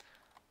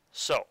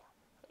 So,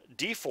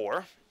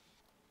 D4.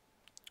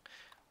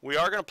 We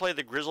are going to play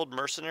the Grizzled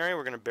Mercenary.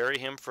 We're going to bury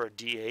him for a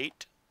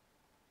D8.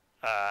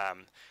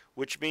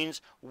 Which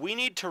means we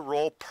need to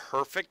roll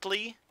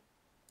perfectly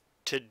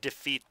to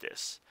defeat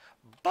this.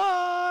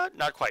 But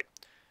not quite.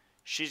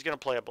 She's going to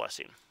play a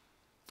Blessing.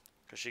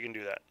 Because she can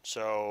do that.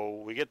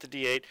 So we get the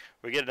D8.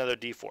 We get another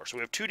D4. So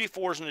we have 2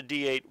 D4s and a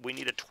D8. We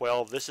need a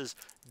 12. This is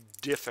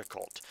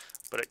difficult.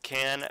 But it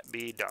can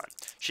be done.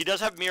 She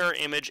does have Mirror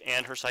Image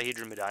and her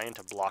Sihedron Medallion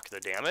to block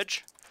the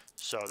damage.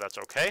 So that's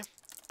okay.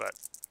 But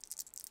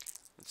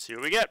let's see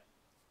what we get.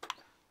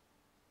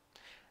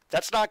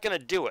 That's not going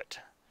to do it.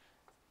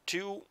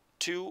 2,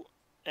 2,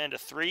 and a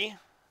 3.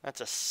 That's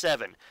a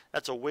 7.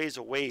 That's a ways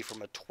away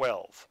from a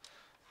 12.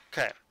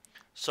 Okay.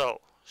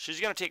 So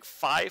she's going to take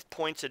 5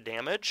 points of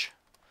damage.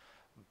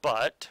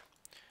 But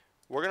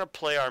we're going to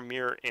play our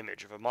Mirror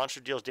Image. If a monster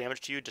deals damage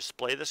to you,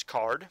 display this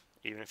card,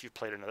 even if you've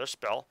played another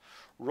spell.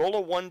 Roll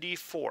a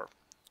 1d4.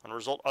 On a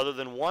result other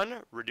than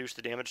 1, reduce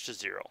the damage to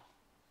 0.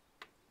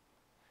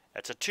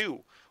 That's a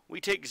 2. We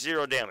take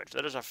 0 damage.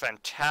 That is a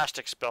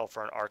fantastic spell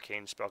for an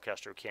arcane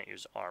spellcaster who can't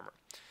use armor.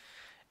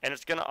 And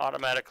it's going to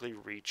automatically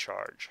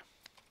recharge.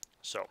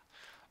 So,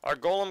 our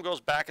Golem goes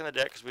back in the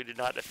deck because we did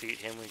not defeat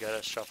him. We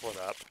got to shuffle it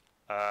up.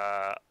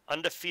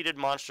 Undefeated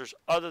monsters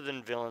other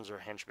than villains or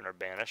henchmen are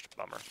banished.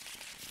 Bummer.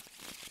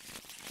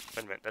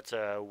 Wait a minute. That's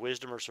a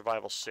Wisdom or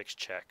Survival 6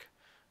 check.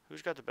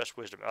 Who's got the best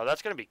Wisdom? Oh,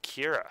 that's going to be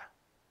Kira.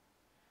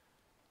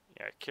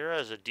 Yeah, Kira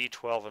is a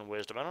D12 in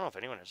Wisdom. I don't know if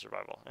anyone has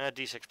Survival.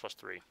 D6 plus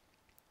 3.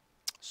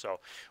 So,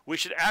 we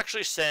should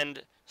actually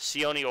send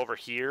Sione over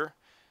here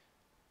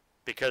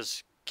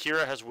because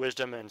Kira has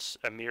Wisdom and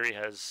Amiri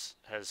has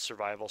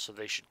Survival, so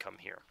they should come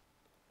here.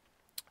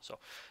 So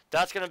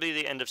that's going to be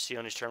the end of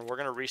Sione's turn. We're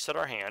going to reset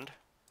our hand.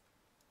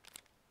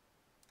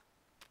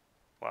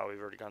 Wow, we've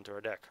already gone through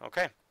our deck.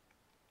 Okay.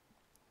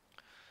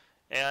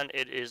 And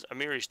it is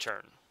Amiri's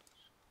turn.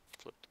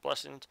 Flip the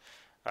blessings.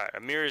 Alright,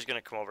 Amiri's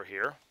going to come over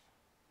here.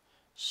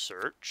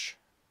 Search.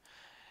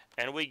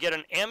 And we get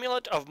an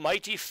Amulet of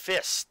Mighty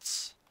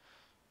Fists.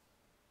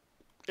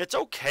 It's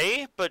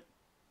okay, but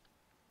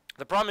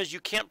the problem is you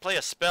can't play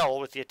a spell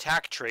with the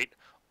attack trait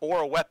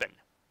or a weapon.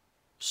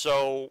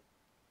 So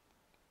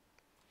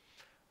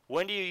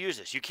when do you use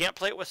this? You can't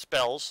play it with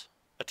spells,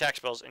 attack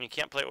spells, and you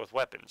can't play it with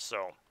weapons.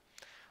 So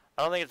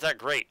I don't think it's that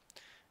great.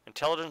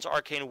 Intelligence,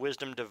 Arcane,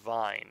 Wisdom,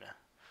 Divine.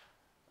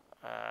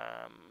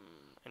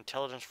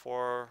 Intelligence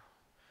 4,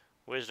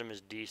 Wisdom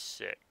is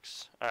D6.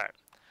 Alright,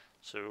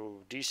 so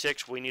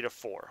D6, we need a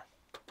 4.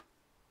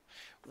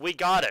 We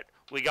got it.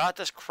 We got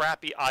this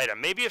crappy item.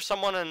 Maybe if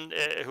someone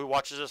who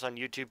watches this on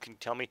YouTube can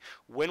tell me,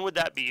 when would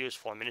that be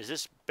useful? I mean, is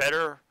this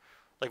better?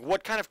 Like,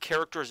 what kind of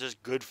character is this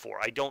good for?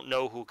 I don't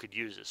know who could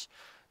use this.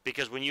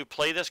 Because when you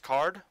play this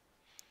card,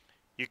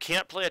 you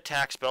can't play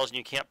attack spells and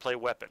you can't play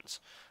weapons.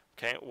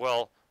 Okay,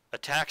 well,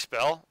 attack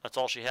spell, that's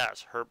all she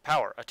has. Her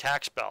power,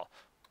 attack spell,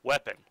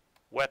 weapon,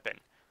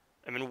 weapon.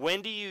 I mean,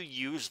 when do you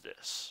use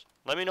this?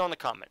 Let me know in the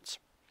comments.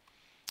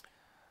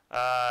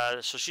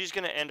 So she's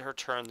going to end her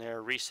turn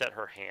there, reset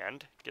her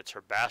hand, gets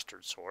her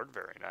Bastard Sword,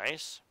 very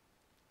nice.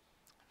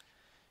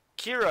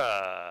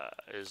 Kira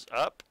is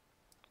up.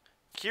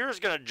 Kira's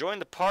going to join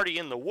the party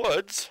in the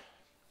woods.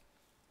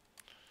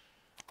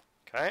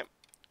 Okay,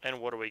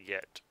 and what do we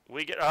get?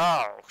 We get,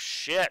 oh,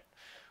 shit.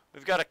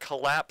 We've got a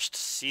collapsed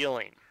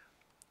ceiling.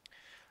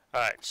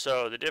 Alright,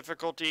 so the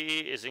difficulty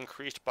is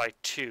increased by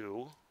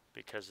 2,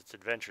 because it's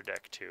Adventure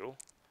Deck 2.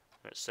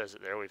 And it says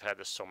it there, we've had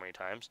this so many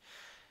times.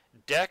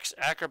 Dex,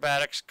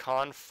 Acrobatics,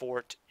 Con,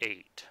 Fort,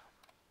 8.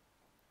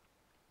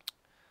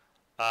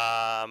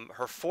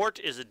 Her Fort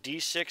is a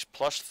D6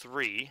 plus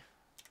 3.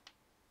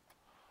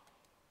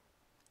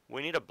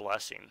 We need a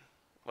Blessing.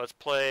 Let's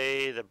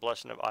play the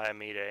Blessing of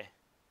Iamide.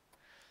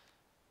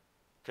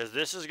 Because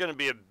this is going to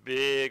be a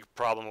big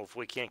problem if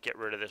we can't get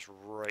rid of this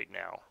right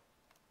now.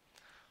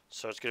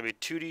 So it's going to be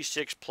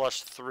 2d6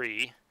 plus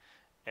 3.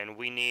 And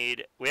we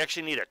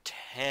actually need a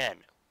 10.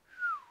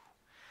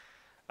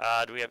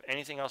 Do we have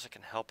anything else that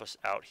can help us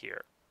out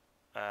here?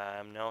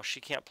 No, she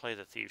can't play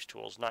the Thieves'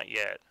 Tools. Not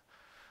yet.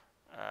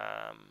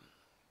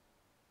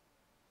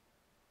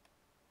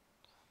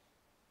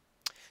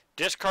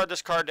 Discard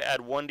this card to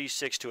add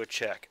 1d6 to a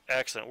check.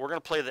 Excellent. We're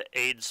going to play the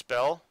Aid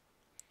spell.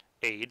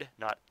 Aid,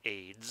 not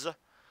AIDS.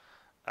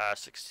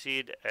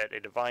 Succeed at a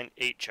Divine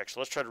 8 check. So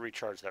let's try to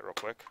recharge that real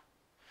quick.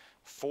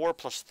 4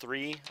 plus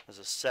 3 is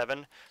a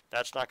 7.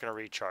 That's not going to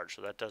recharge,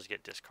 so that does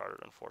get discarded,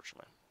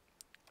 unfortunately.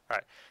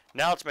 Alright,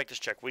 now let's make this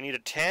check. We need a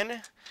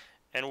 10,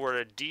 and we're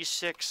at a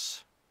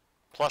D6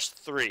 plus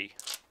 3.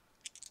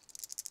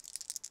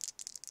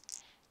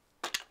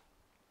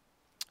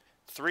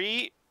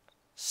 3,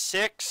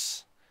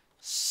 6,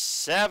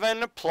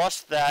 7,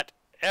 plus that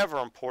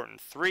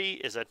ever-important 3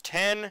 is a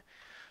 10.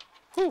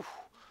 Whew.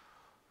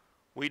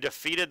 We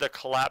defeated the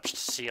collapsed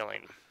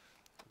ceiling.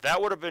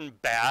 That would have been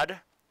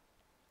bad,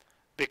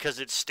 because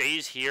it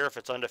stays here if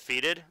it's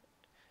undefeated,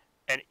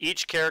 and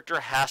each character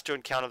has to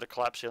encounter the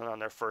collapse ceiling on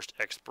their first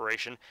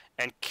expiration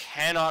and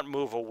cannot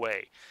move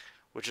away,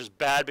 which is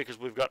bad because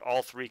we've got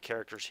all 3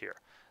 characters here.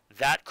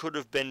 That could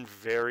have been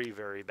very,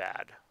 very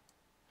bad.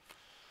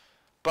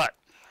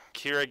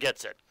 Kira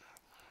gets it.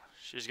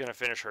 She's going to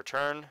finish her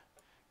turn,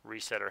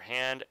 reset her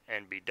hand,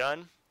 and be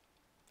done.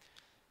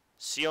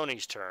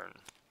 Sione's turn.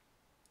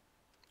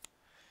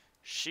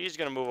 She's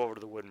going to move over to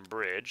the wooden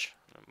bridge.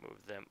 I'm going to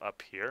move them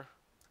up here.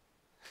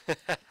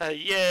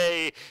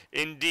 Yay!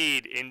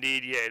 Indeed,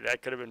 indeed, yay.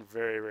 That could have been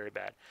very, very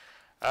bad.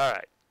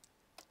 Alright.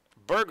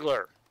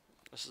 Burglar.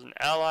 This is an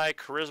ally,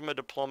 Charisma,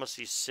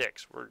 Diplomacy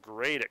 6. We're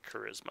great at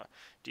Charisma.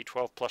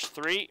 D12 plus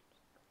 3.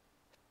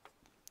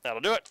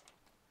 That'll do it.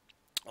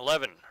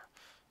 11.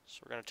 So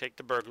we're going to take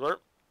the Burglar.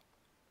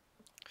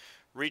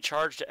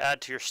 Recharge to add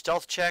to your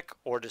stealth check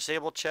or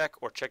disable check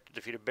or check to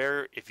defeat a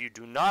barrier. If you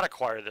do not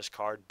acquire this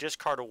card,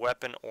 discard a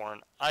weapon or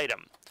an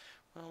item.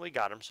 Well, we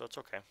got him, so it's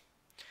okay.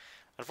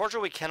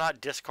 Unfortunately, we cannot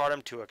discard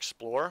him to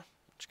explore,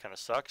 which kind of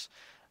sucks.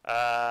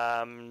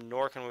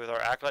 Nor can we with our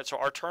Acolyte. So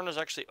our turn is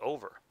actually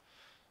over.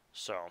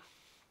 So,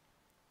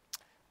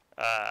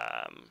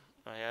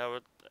 yeah,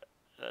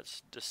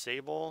 that's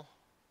disable.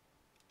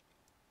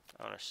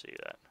 I want to see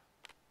that.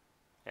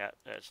 Yeah,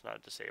 it's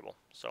not disable,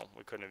 so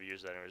we couldn't have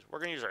used that anyways. We're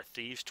going to use our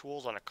Thieves'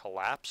 Tools on a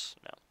collapse.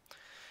 No.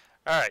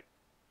 Alright,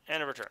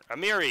 end of return.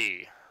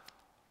 Amiri.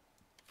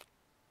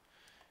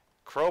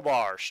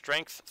 Crowbar,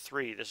 Strength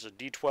 3. This is a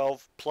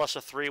D12 plus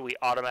a 3. We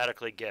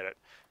automatically get it.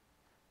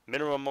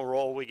 Minimum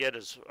roll we get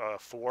is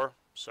 4,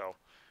 so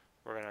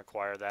we're going to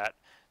acquire that.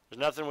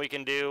 There's nothing we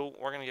can do.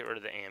 We're going to get rid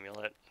of the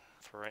amulet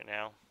for right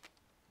now,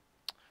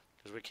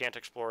 because we can't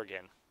explore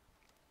again.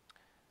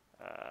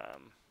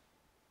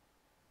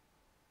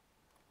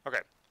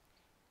 Okay.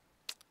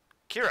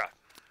 Kira.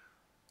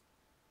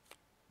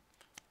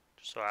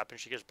 Just so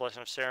happens she gets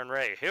Blessing of Saren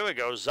Ray. Here we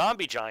go.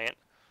 Zombie Giant.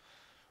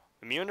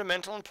 Immune to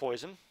mental and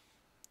poison.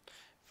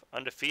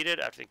 Undefeated.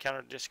 After the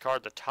encounter,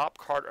 discard the top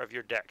card of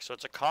your deck. So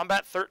it's a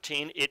combat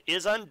 13. It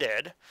is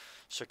undead.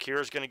 So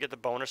Kira's going to get the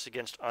bonus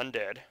against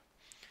undead.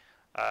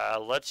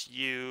 Let's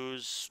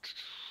use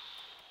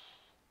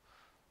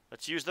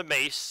the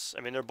mace.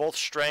 I mean, they're both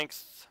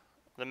strength.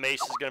 The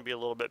mace is going to be a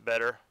little bit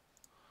better.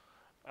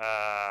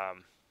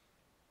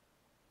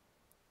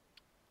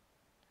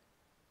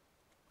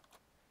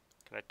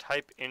 Can I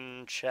type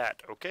in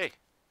chat? Okay.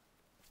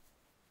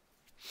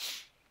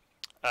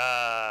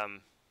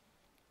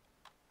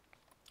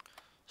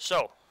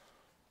 So,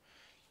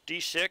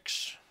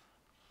 D6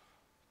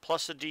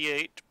 plus a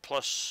D8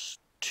 plus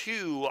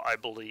 2, I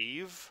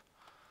believe,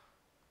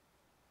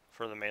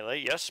 for the melee.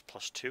 Yes,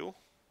 plus 2.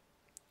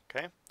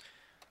 Okay.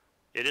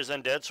 It is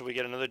undead, so we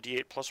get another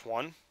D8 plus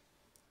 1.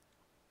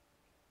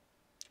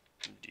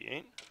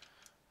 D8.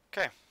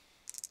 Okay.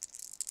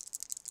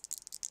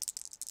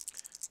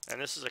 And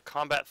this is a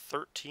combat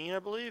 13, I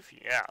believe.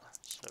 Yeah,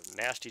 it's a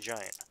nasty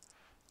giant.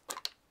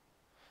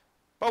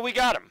 But we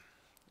got him.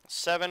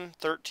 7,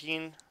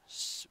 13,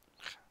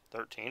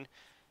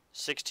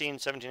 16,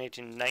 17,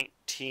 18,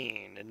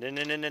 19. And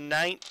then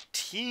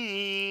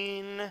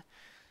 19.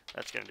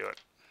 That's going to do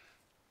it.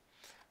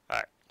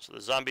 Alright, so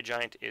the zombie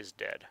giant is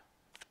dead.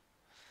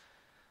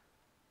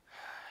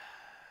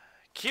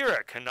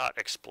 Kira cannot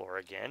explore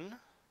again.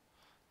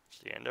 It's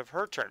the end of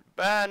her turn.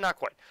 Not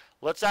quite.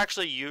 Let's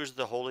actually use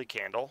the Holy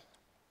Candle.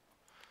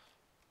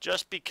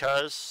 Just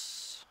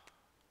because.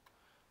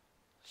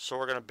 So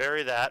we're going to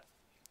bury that.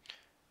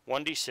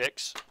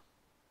 1d6.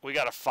 We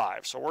got a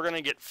 5. So we're going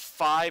to get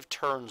 5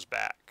 turns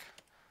back.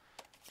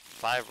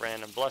 5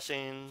 random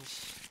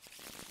blessings.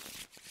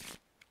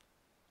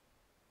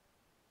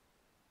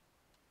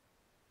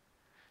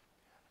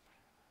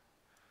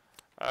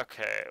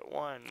 Okay.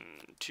 1,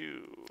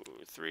 2,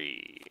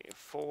 3,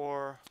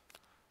 4,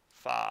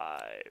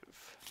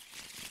 5.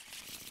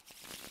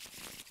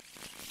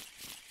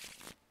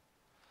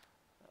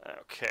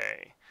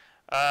 Okay.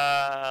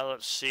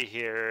 Let's see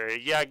here.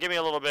 Yeah, give me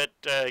a little bit.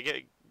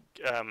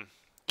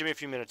 Give me a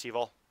few minutes,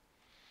 Evil.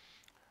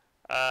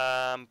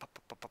 So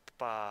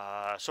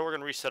we're going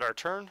to reset our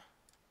turn.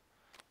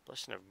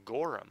 Blessing of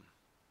Gorham.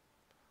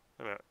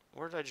 Wait a minute.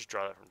 Where did I just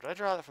draw that from? Did I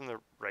draw that from the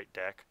right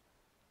deck?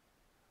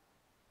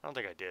 I don't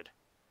think I did.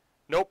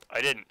 Nope,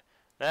 I didn't.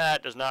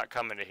 That does not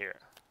come into here.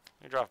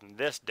 Let me draw from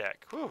this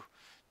deck. Whew.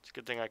 It's a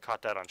good thing I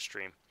caught that on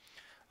stream.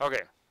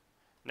 Okay.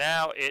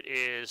 Now it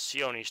is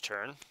Sione's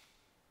turn.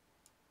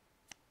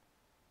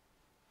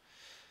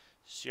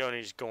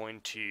 Sione's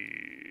going to...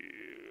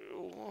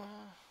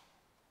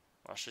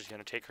 Well, she's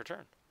going to take her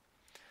turn.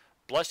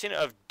 Blessing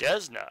of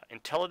Desna.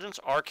 Intelligence,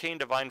 Arcane,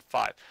 Divine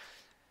 5.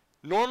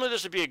 Normally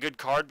this would be a good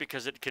card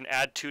because it can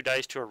add 2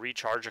 dice to a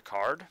recharge a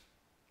card.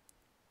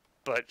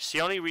 But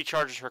Sione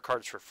recharges her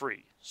cards for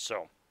free.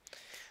 So,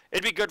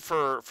 it'd be good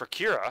for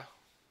Kira.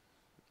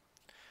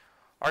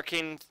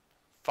 Arcane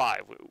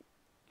 5.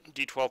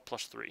 D12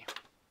 plus 3.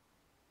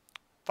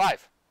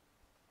 5.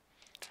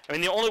 I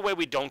mean, the only way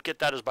we don't get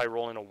that is by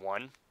rolling a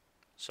 1.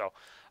 So,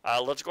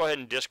 let's go ahead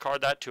and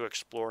discard that to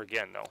explore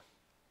again, though.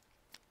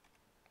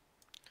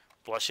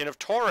 Blessing of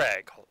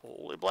Torag.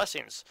 Holy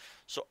blessings.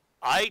 So,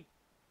 oh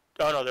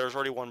no, there's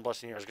already 1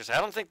 blessing here. I was going to say,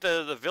 I don't think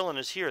the villain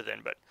is here then,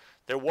 but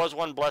there was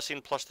 1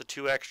 blessing plus the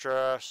 2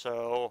 extra,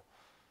 so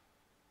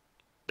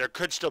there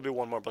could still be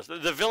 1 more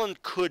blessing. The villain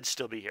could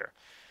still be here.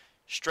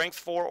 Strength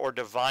 4 or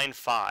Divine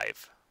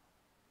 5.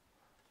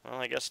 Well,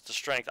 I guess it's a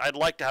strength. I'd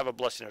like to have a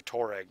Blessing of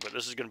Toreg, but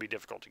this is going to be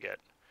difficult to get.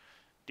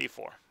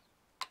 D4.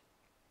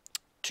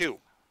 2.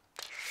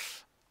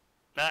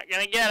 Not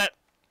going to get it.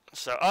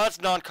 So, oh, it's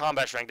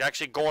non-combat strength.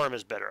 Actually, Gorham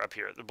is better up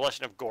here. The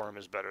Blessing of Gorham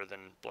is better than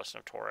Blessing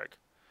of Toreg.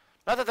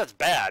 Not that that's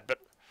bad, but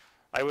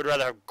I would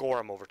rather have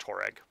Gorham over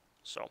Toreg.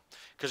 So,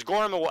 because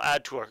Gorham will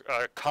add to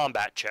a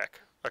combat check,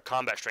 a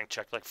combat strength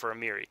check, like for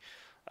Amiri.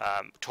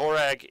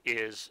 Toreg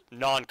is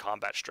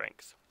non-combat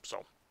strength.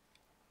 So,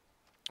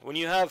 when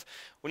you have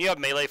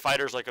melee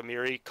fighters like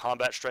Amiri,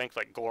 combat strength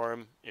like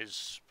Gorham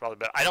is probably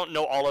better. I don't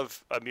know all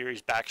of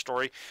Amiri's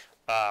backstory,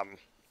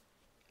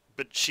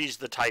 but she's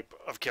the type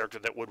of character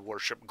that would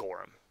worship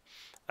Gorham.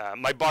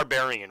 My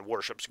barbarian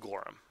worships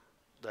Gorham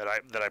that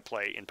I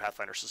play in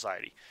Pathfinder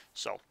Society.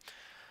 So,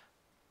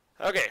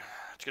 okay,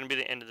 it's going to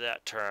be the end of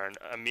that turn.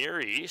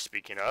 Amiri,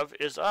 speaking of,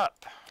 is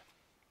up.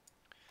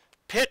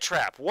 Pit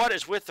Trap. What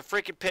is with the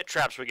freaking pit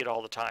traps we get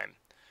all the time?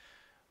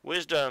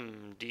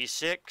 Wisdom,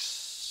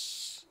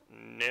 D6.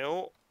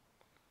 No.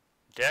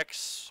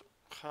 Dex.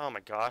 Oh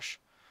my gosh.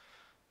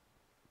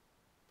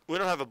 We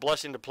don't have a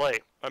blessing to play.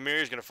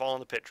 Amiri's going to fall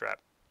in the pit trap.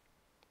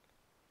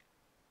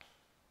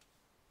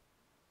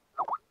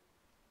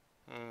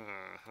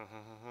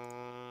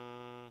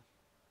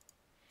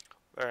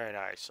 Very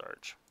nice,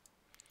 Sarge.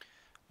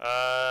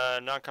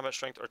 Non-combat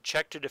strength or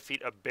check to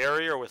defeat a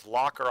barrier with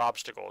lock or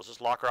obstacle. Is this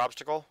lock or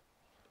obstacle?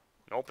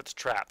 Nope, it's a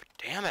trap.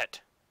 Damn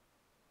it.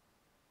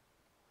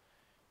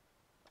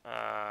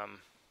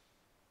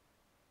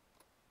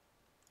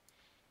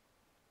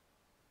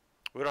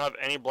 We don't have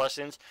any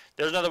blessings.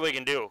 There's another way we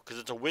can do, because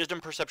it's a Wisdom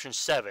Perception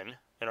 7,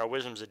 and our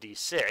Wisdom's a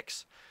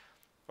D6,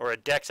 or a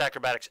Dex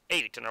Acrobatics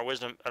 8, and our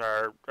Wisdom and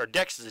our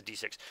Dex is a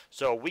D6.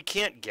 So we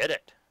can't get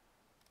it.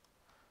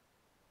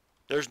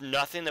 There's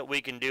nothing that we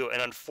can do,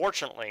 and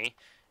unfortunately,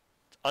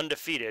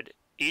 undefeated,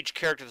 each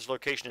character at this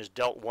location is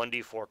dealt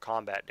 1d4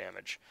 combat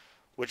damage,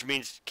 which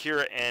means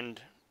Kira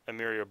and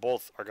Amiri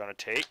both are going to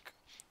take.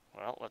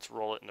 Well, let's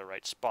roll it in the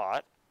right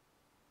spot.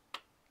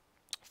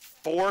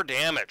 4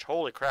 damage.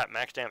 Holy crap,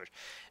 max damage.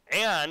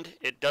 And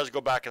it does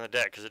go back in the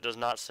deck, because it does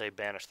not say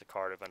banish the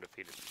card if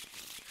undefeated.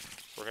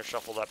 We're going to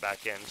shuffle that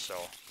back in, so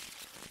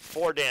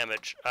 4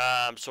 damage.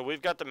 So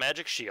we've got the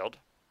magic shield,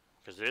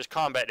 because it is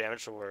combat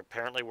damage, so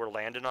apparently we're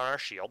landing on our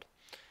shield.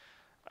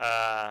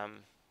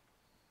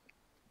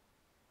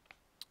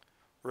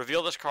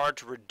 Reveal this card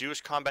to reduce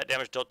combat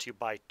damage dealt to you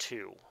by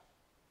 2.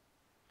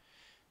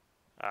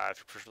 If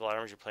you push the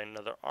armors, you play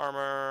another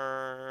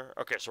armor.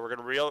 Okay, so we're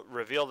going to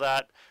reveal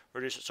that,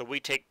 reduce it, so we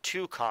take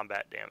 2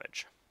 combat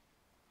damage.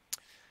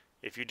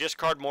 If you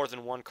discard more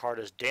than 1 card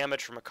as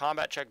damage from a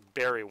combat check,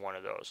 bury one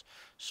of those.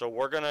 So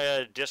we're going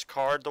to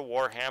discard the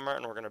Warhammer,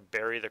 and we're going to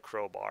bury the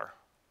crowbar.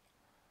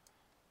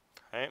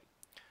 Okay.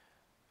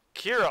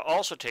 Kira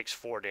also takes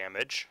 4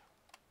 damage.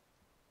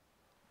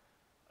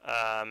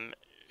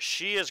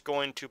 She is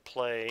going to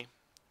play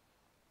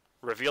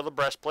Reveal the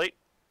Breastplate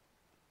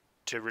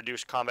to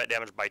reduce combat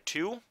damage by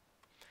 2. And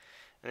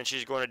then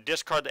she's going to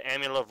discard the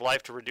Amulet of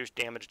Life to reduce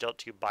damage dealt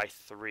to you by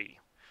 3.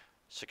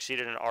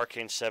 Succeeded in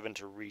Arcane 7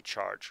 to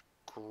recharge.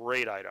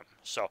 Great item.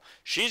 So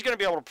she's going to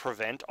be able to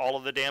prevent all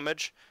of the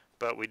damage,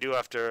 but we do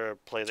have to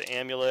play the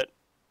Amulet.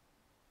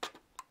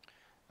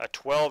 A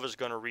 12 is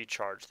going to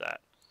recharge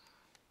that.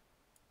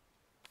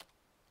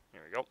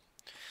 Here we go.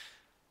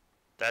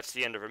 That's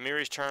the end of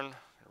Amiri's turn.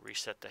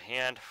 Reset the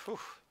hand. Whew.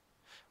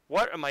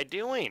 What am I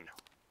doing?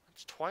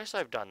 It's twice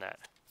I've done that.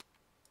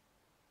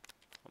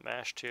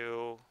 Mash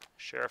 2,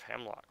 Sheriff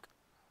Hemlock.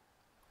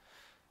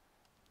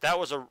 That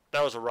was a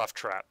rough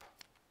trap.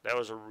 That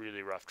was a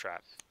really rough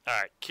trap.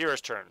 Alright,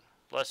 Kira's turn.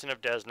 Blessing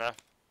of Desna.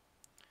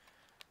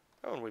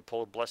 Oh, and we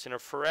pull a Blessing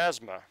of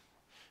Pharasma.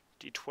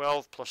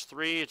 D12 plus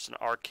 3, it's an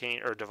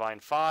arcane or divine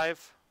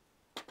 5.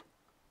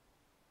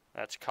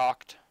 That's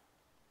cocked.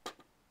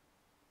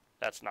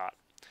 That's not.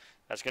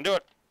 That's gonna do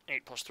it.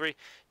 8 plus 3.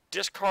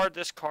 Discard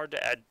this card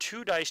to add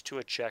 2 dice to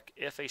a check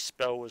if a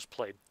spell was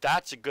played.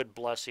 That's a good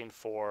blessing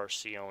for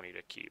Sione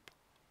to keep.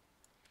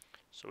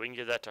 So we can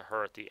give that to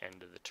her at the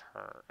end of the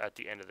turn, at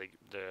the end of the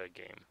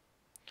game.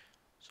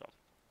 So,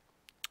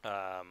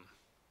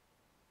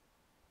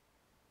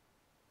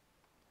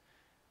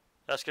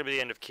 that's going to be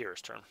the end of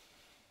Kira's turn.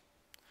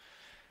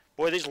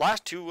 Boy, these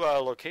last 2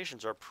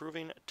 locations are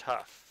proving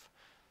tough.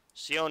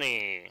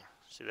 Sione,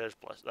 see,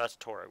 that's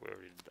Toreg. We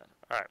already did that.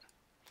 All right.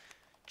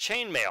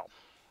 Chainmail.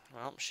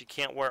 Well, she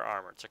can't wear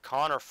armor. It's a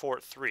con or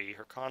fort 3.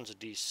 Her con's a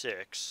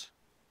d6.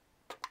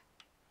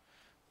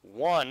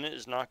 1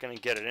 is not going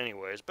to get it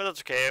anyways, but that's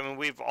okay. I mean,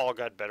 we've all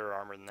got better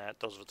armor than that.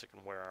 Those of us that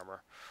can wear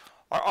armor.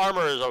 Our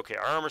armor is okay.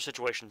 Our armor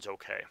situation's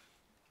okay.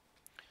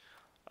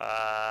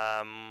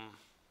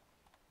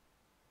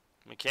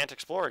 We can't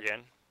explore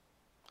again.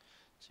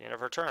 It's the end of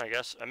her turn, I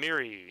guess.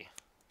 Amiri.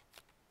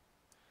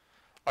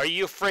 Are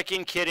you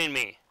freaking kidding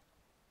me?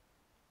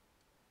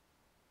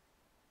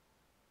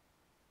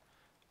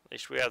 At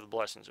least we have the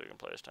blessings we can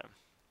play this time.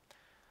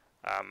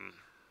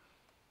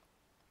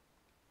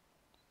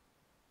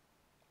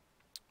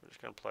 We're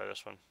just going to play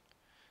this one.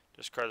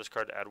 Discard this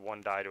card to add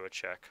 1 die to a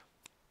check.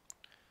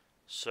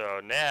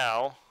 So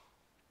now,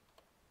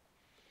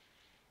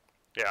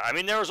 yeah, I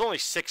mean there was only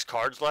 6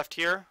 cards left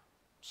here,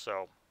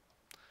 so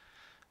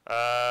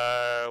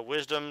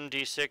Wisdom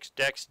D6,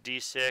 Dex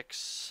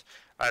D6.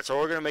 All right, so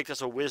we're gonna make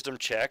this a Wisdom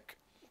check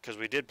because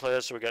we did play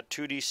this, so we got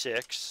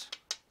 2d6,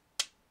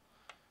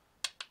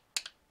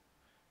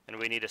 and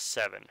we need a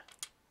 7.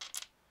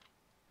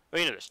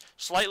 We need this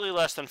slightly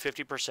less than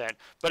 50%,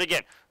 but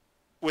again,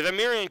 with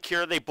Amiri and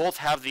Kira, they both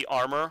have the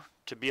armor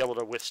to be able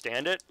to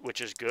withstand it,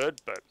 which is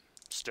good, but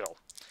still.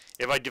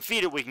 If I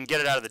defeat it, we can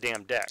get it out of the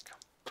damn deck.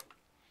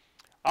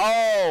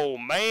 Oh,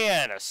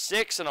 man, a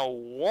 6 and a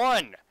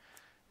 1.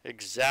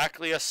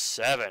 Exactly a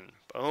 7.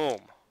 Boom.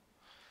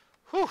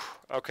 Whew,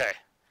 okay.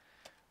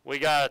 We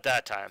got it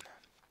that time.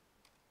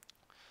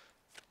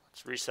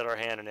 Let's reset our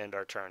hand and end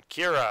our turn.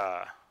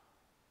 Kira.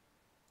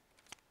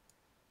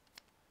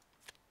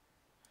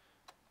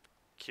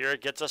 Kira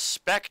gets a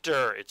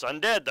Spectre. It's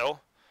undead,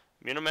 though.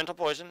 Immune to mental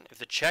poison. If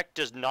the check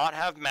does not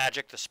have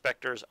magic, the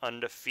Spectre is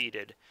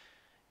undefeated.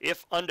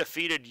 If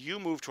undefeated, you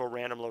move to a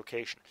random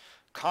location.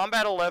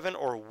 Combat 11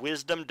 or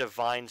Wisdom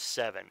Divine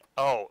 7.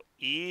 Oh,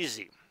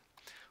 easy.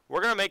 We're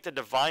going to make the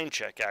Divine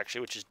check,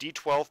 actually, which is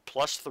D12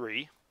 plus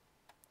 3.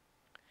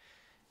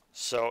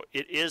 So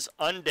it is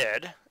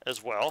undead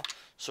as well.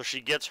 So she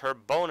gets her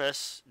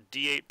bonus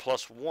D8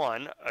 plus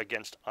 1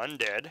 against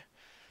undead.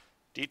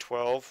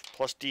 D12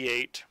 plus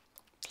D8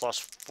 plus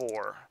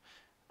 4.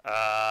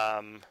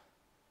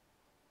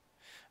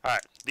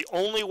 Alright, the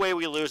only way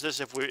we lose this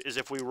is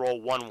if we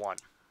roll 1-1.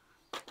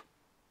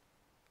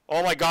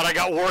 Oh my god, I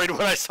got worried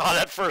when I saw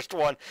that first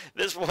one.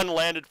 This one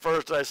landed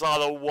first and I saw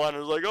the 1. I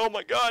was like, oh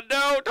my god,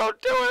 no,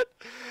 don't do it.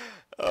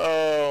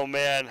 Oh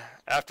man,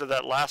 after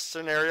that last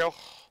scenario,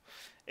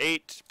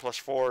 8 plus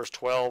 4 is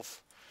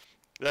 12.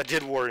 That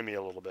did worry me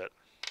a little bit.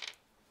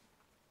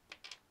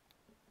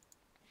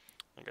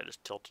 I think I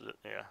just tilted it,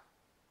 yeah.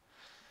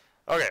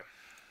 Okay.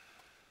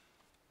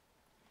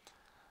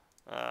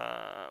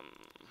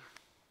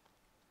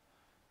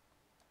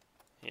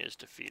 He is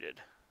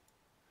defeated.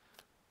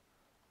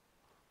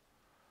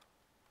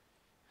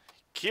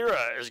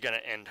 Kira is going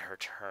to end her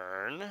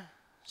turn.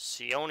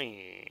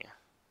 Sione.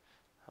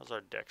 How's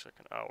our dex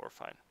looking? Oh, we're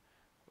fine.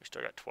 We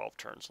still got 12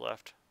 turns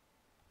left.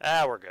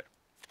 Ah, we're good.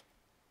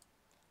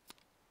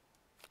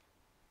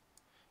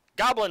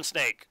 Goblin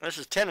Snake. This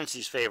is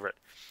Tendency's favorite.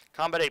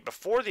 Combat 8.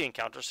 Before the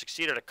encounter,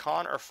 succeed at a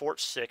Con or Fort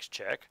 6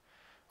 check.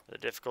 The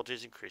difficulty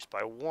is increased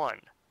by 1.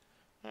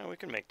 Yeah, we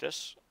can make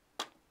this.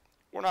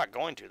 We're not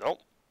going to, though.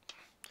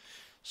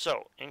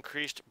 So,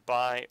 increased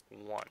by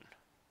 1.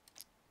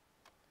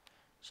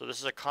 So this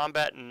is a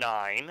combat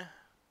 9.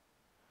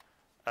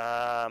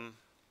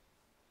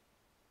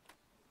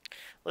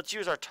 Let's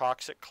use our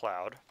Toxic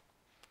Cloud.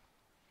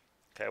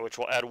 Okay, which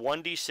will add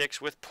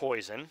 1d6 with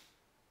poison.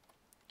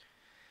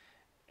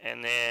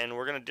 And then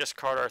we're going to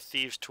discard our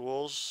Thieves'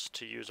 Tools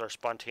to use our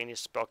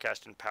Spontaneous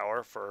Spellcasting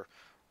Power for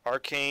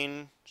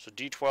Arcane. So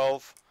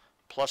d12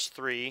 plus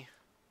 3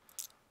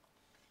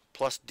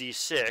 plus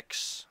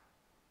d6.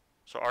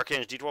 So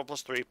Arcane is d12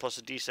 plus 3 plus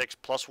a d6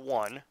 plus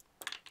 1.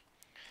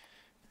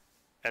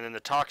 And then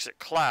the Toxic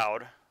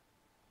Cloud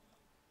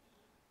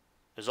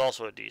is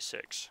also a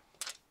d6.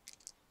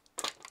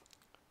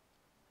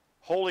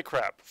 Holy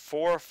crap.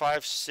 4,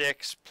 5,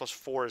 6 plus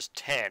 4 is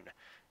 10.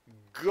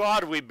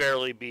 God, we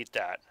barely beat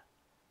that.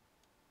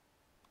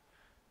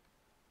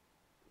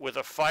 With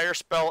a fire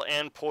spell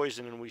and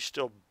poison, and we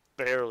still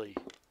barely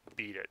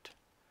beat it.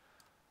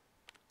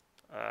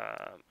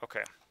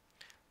 Okay.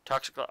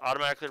 Toxic Cloud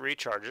automatically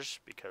recharges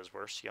because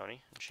we're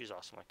Sione, and she's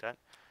awesome like that.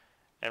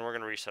 And we're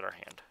going to reset our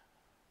hand.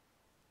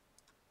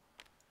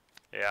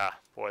 Yeah,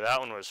 boy, that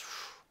one was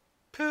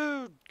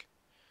Poog.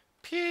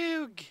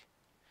 Poog.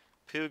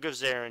 Poog of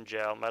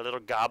Zarangel, my little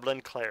goblin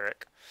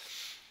cleric.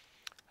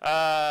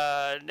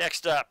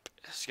 Next up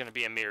is going to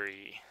be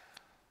Amiri.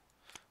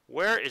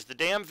 Where is the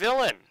damn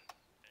villain?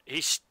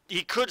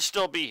 He could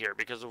still be here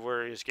because of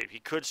where he escaped. He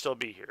could still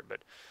be here,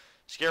 but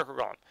Scarecrow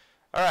Golem.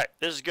 Alright,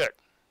 this is good.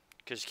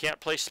 Because you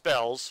can't play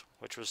spells,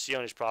 which was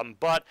Sione's problem,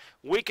 but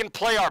we can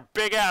play our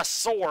big-ass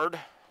sword.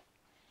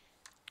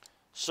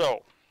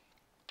 So,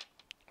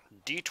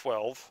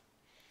 d12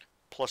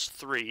 plus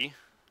 3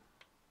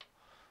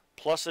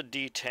 plus a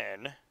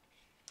d10.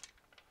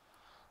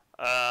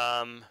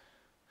 And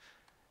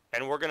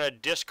we're going to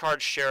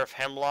discard Sheriff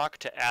Hemlock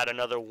to add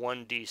another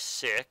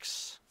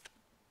 1d6.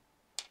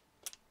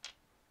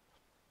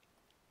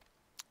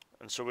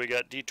 And so we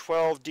got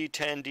d12,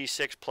 d10,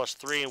 d6 plus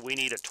 3, and we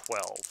need a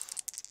 12.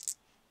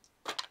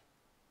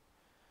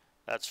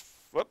 That's,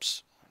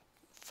 whoops,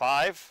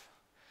 5,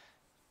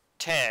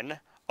 10,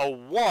 a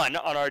 1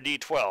 on our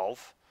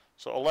d12.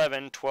 So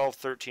 11, 12,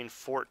 13,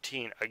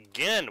 14.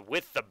 Again,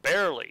 with the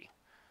barely.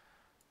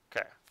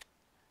 Okay.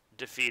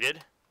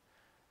 Defeated.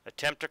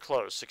 Attempt to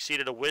close.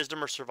 Succeeded a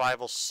Wisdom or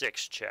Survival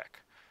 6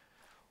 check.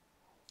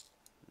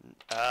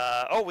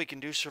 Oh, we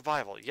can do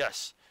Survival.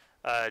 Yes.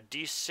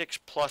 D6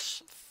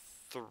 plus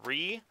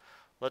 3.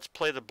 Let's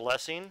play the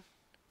Blessing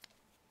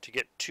to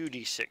get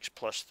 2d6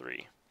 plus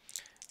 3.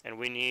 And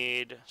we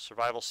need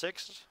survival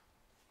 6.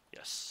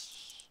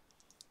 Yes.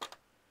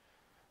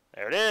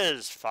 There it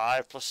is.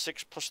 5 plus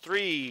 6 plus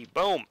 3.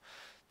 Boom.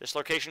 This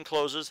location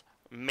closes.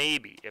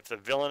 Maybe. If the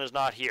villain is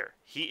not here.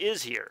 He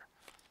is here.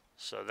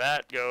 So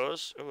that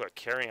goes. Ooh, a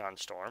carry-on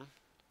storm.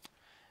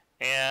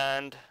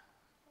 And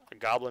a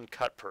goblin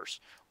cut purse.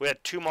 We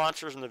had 2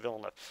 monsters and the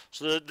villain left.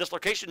 So this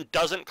location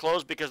doesn't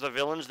close because the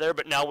villain's there,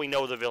 but now we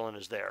know the villain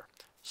is there.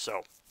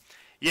 So,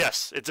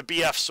 yes, it's a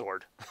BF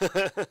sword.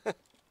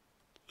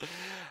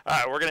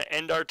 Alright, we're going to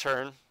end our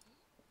turn.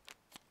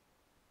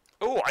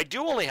 Oh, I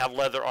do only have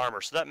leather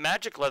armor, so that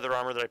magic leather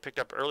armor that I picked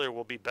up earlier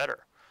will be better.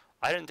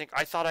 I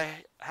thought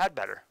I had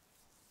better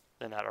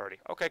than that already.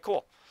 Okay,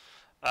 cool.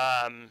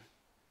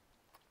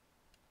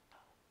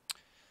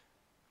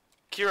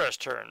 Kira's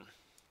turn.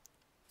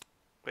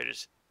 Wait,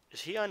 is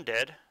he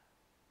undead?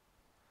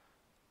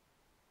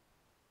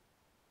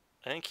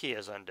 I think he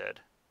is undead.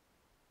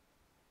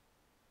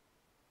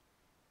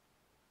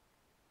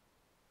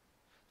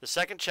 The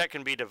second check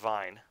can be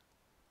divine.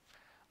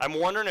 I'm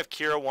wondering if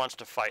Kira wants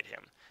to fight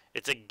him.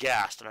 It's a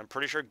ghast, and I'm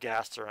pretty sure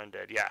ghasts are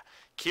undead. Yeah,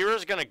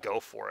 Kira's going to go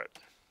for it.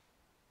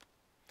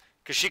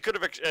 Because she could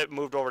have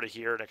moved over to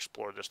here and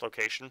explored this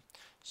location.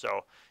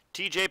 So,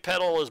 TJ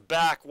Petal is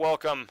back.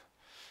 Welcome.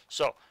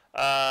 So,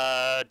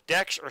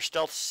 Dex or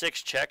Stealth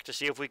 6 check to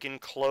see if we can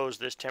close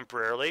this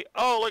temporarily.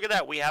 Oh, look at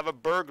that. We have a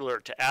burglar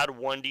to add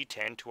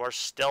 1d10 to our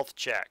Stealth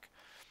check.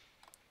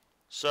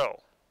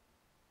 So,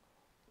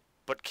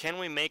 but can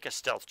we make a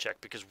Stealth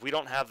check? Because we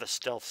don't have the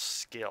Stealth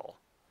skill.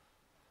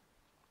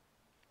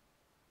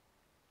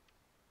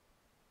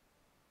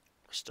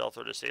 Stealth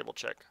or disable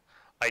check.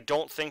 I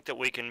don't think that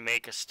we can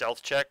make a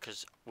stealth check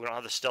because we don't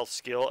have the stealth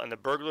skill, and the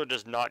burglar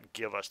does not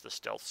give us the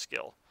stealth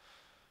skill.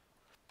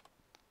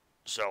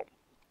 So,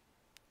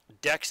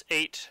 Dex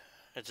 8,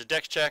 it's a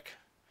Dex check.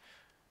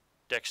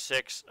 Dex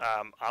 6,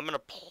 I'm going to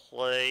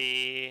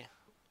play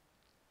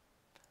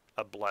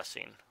a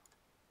blessing.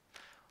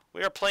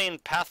 We are playing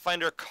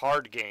Pathfinder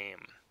card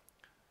game.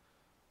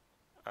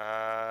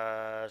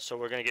 So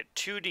we're going to get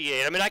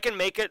 2d8. I mean, I can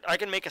make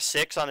a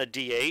 6 on a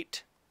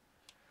d8,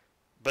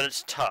 but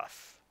it's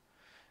tough.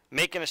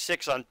 Making a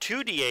 6 on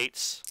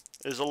 2d8s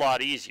is a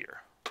lot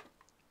easier.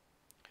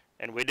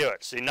 And we do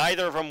it. See,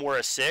 neither of them were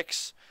a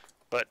 6,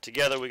 but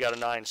together we got a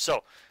 9.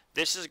 So,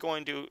 this is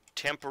going to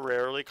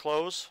temporarily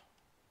close,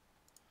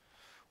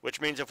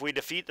 which means if we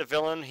defeat the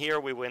villain here,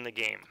 we win the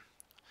game.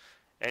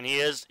 And he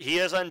is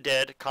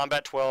undead,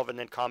 combat 12, and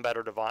then combat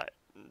or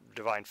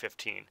divine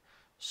 15.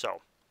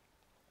 So,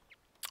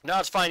 now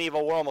it's fine,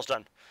 evil. We're almost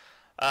done.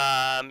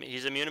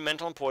 He's immune to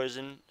mental and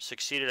poison.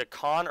 Succeeded a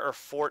con or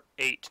fort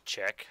 8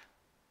 check.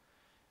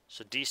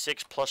 So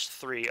d6 plus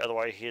 3,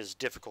 otherwise his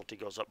difficulty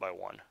goes up by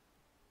 1.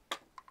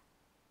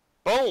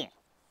 Boom!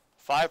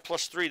 5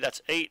 plus 3,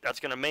 that's 8. That's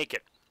going to make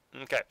it.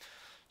 Okay.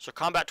 So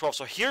combat 12.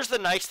 So here's the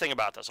nice thing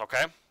about this,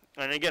 okay?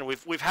 And again,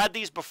 we've had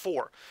these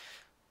before.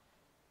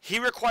 He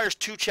requires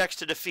 2 checks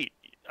to defeat.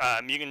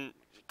 You can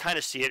kind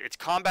of see it. It's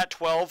combat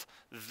 12,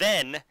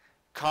 then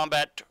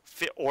combat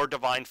or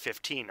divine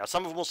 15. Now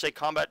some of them will say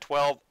combat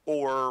 12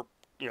 or,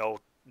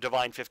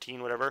 divine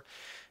 15, whatever.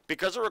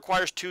 Because it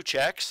requires 2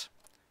 checks,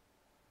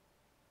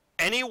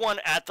 anyone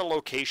at the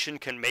location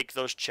can make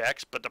those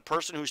checks, but the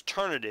person whose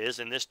turn it is,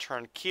 in this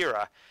turn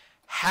Kira,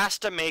 has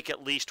to make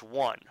at least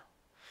 1.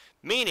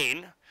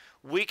 Meaning,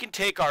 we can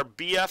take our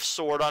BF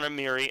sword on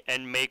Amiri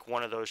and make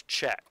one of those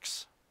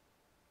checks.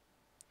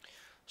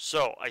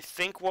 So, I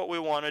think what we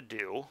want to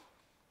do,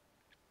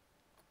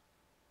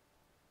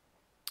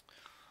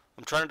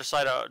 I'm trying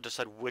to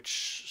decide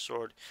which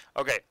sword.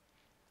 Okay,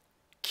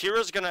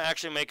 Kira's going to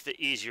actually make the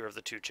easier of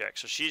the 2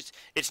 checks. So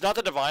it's not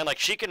the divine, like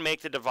she can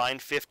make the divine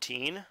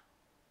 15,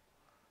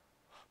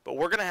 but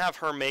we're going to have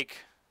her make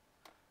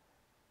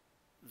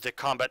the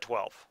combat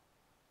 12.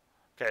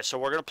 Okay, so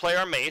we're going to play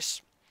our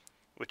mace,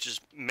 which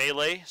is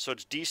melee, so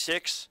it's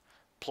d6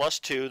 plus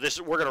 2.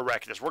 We're going to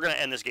wreck this. We're going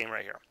to end this game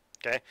right here.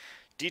 Okay,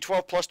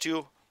 d12 plus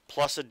 2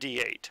 plus a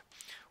d8.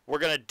 We're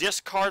going to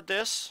discard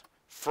this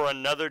for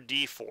another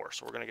d4.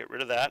 So we're going to get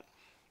rid of that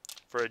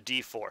for a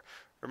d4.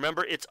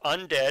 Remember, it's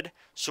undead,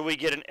 so we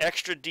get an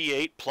extra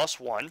d8 plus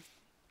 1.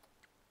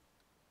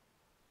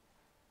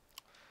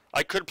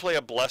 I could play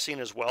a blessing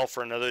as well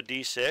for another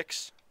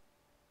d6.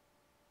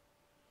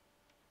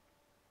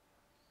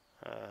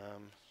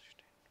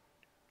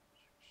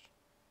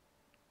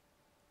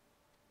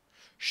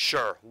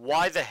 Sure,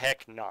 why the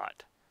heck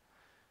not?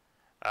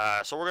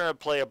 So we're gonna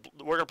play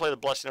the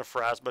Blessing of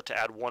Pharasma to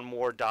add 1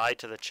 more die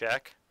to the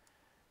check,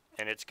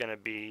 and it's gonna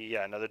be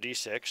another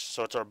d6.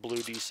 So it's our blue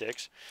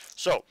d6.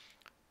 So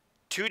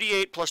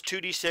 2d8 plus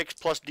 2d6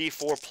 plus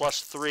d4 plus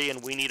 3,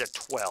 and we need a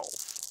 12.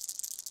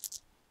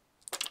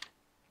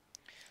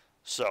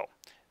 So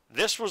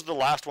this was the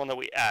last one that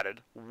we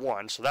added,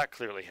 1, so that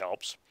clearly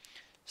helps.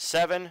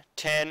 7,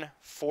 10,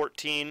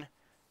 14,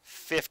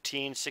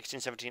 15, 16,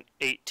 17,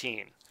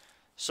 18.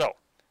 So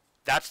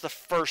that's the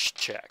first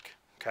check,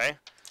 okay?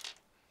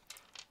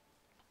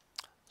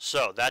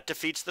 So that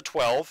defeats the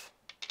 12.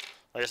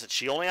 Like I said,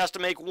 she only has to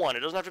make 1. It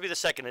doesn't have to be the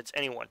second, it's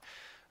anyone.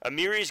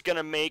 Amiri's going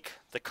to make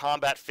the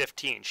combat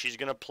 15. She's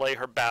going to play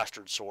her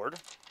bastard sword,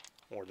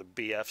 or the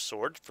BF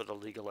sword for the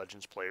League of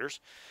Legends players.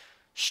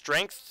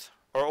 Strength,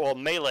 or well,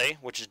 melee,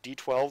 which is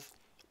D12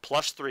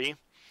 plus 3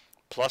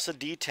 plus a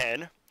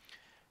D10.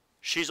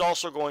 She's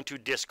also going to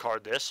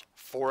discard this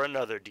for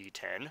another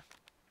D10.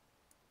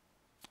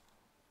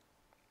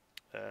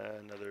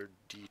 Another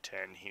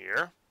D10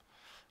 here.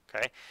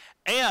 Okay.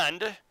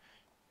 And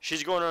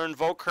she's going to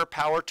invoke her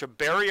power to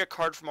bury a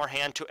card from her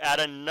hand to add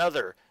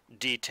another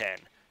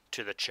D10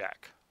 to the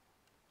check.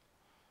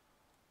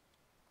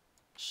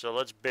 So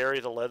let's bury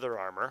the leather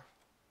armor.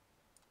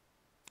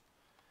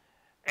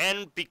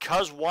 And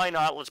because why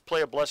not, let's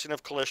play a Blessing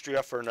of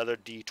Calistria for another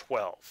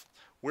D12.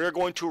 We're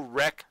going to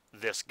wreck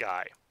this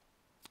guy.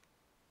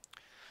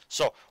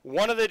 So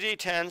one of the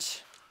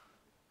D10s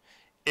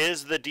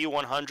is the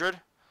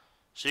D100.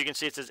 So you can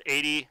see it says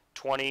 80,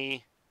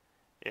 20,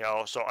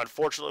 so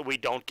unfortunately we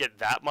don't get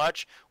that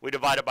much. We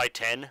divide it by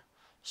 10.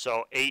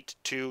 So 8,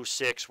 2,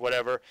 6,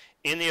 whatever.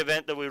 In the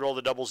event that we roll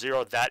the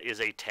 00, that is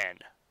a 10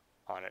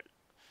 on it.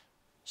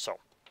 So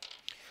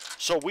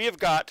we have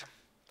got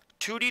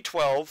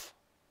 2d12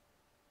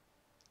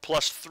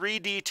 plus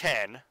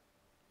 3d10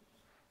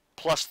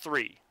 plus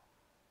 3.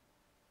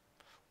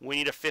 We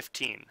need a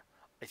 15.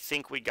 I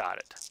think we got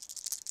it.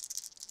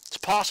 It's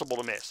possible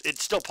to miss.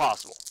 It's still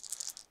possible.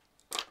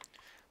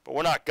 But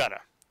we're not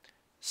gonna.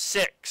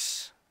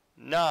 6,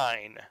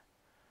 9,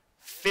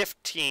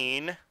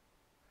 15,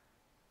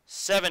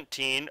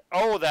 17.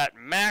 Oh, that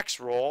max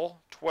roll.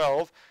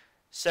 12,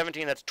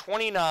 17. That's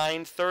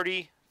 29,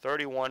 30,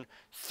 31,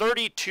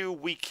 32.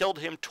 We killed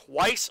him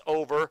twice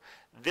over.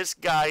 This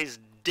guy's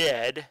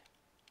dead.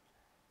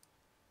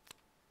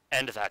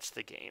 And that's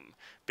the game.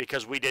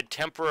 Because we did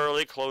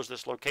temporarily close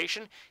this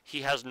location.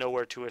 He has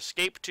nowhere to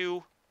escape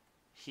to.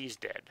 He's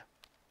dead.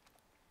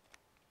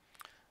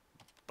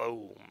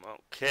 Boom.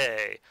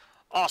 Okay.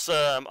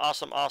 Awesome,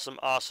 awesome, awesome,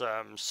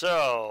 awesome.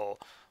 So,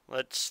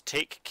 let's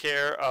take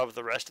care of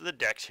the rest of the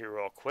decks here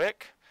real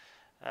quick.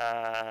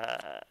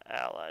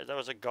 Allies. That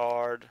was a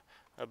guard.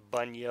 A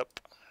bunyip.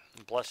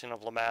 Blessing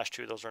of Lamash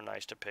too. Those are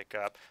nice to pick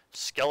up.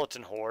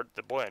 Skeleton horde.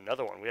 Boy,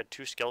 another one. We had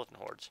 2 skeleton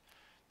hordes.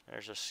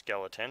 There's a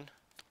skeleton.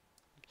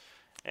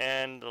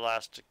 And the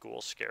last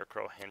ghoul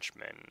scarecrow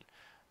henchman.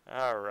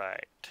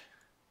 Alright.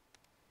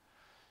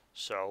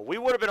 So we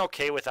would have been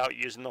okay without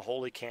using the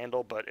holy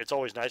candle, but it's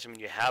always nice when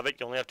you have it.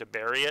 You only have to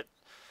bury it.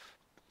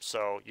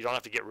 So you don't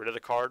have to get rid of the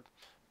card.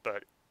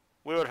 But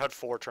we would have had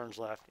 4 turns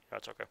left.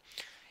 That's okay.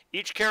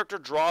 Each character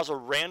draws a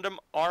random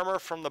armor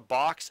from the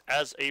box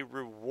as a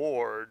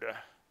reward.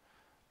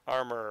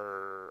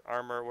 Armor.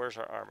 Where's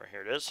our armor?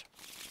 Here it is.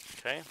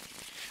 Okay.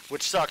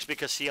 Which sucks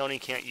because Sione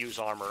can't use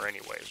armor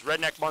anyways.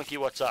 Redneck Monkey,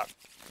 what's up?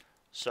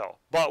 So,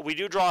 but we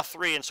do draw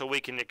 3, and so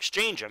we can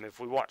exchange them if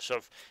we want. So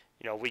if,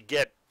 we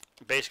get,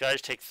 basically I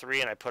just take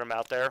 3 and I put them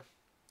out there.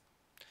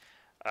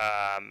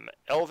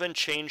 Elven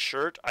chain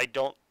shirt,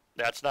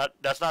 that's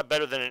not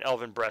better than an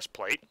elven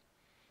breastplate.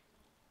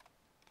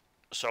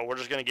 So we're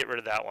just going to get rid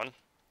of that one.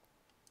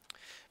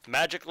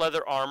 Magic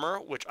leather armor,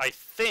 which I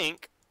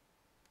think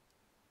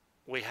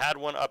we had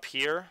one up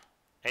here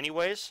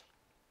anyways.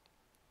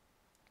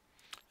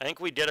 I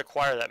think we did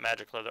acquire that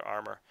magic leather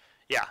armor.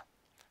 Yeah.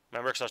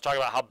 Remember, because I was talking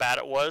about how bad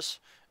it was,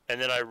 and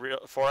then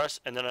for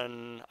us, and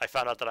then I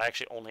found out that I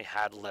actually only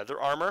had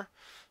leather armor,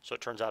 so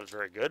it turns out it's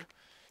very good.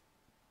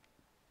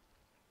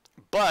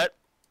 But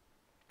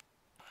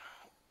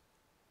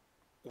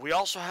we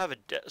also have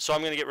so I'm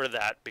going to get rid of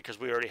that because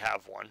we already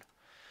have one.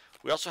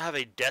 We also have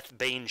a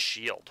Deathbane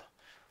shield.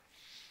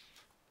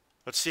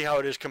 Let's see how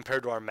it is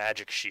compared to our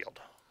magic shield.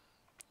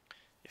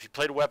 If you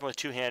played a weapon with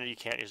 2-handed, you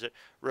can't use it.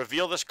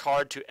 Reveal this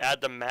card to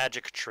add the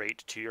magic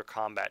trait to your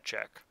combat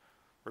check.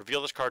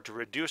 Reveal this card to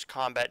reduce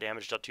combat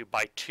damage dealt to you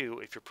by 2.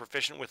 If you're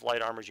proficient with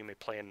light armors, you may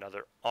play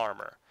another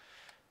armor.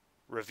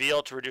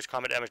 Reveal to reduce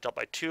combat damage dealt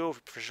by 2. If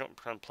you're proficient, you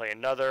can play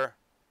another.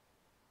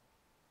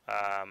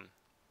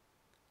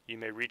 You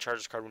may recharge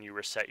this card when you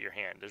reset your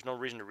hand. There's no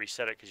reason to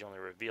reset it because you only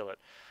reveal it.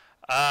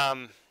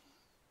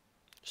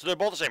 So they're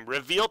both the same.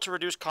 Reveal to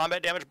reduce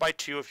combat damage by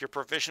 2. If you're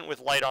proficient with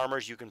light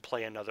armors, you can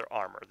play another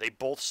armor. They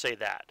both say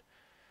that.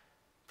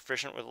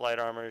 Proficient with light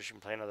armors, you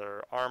can play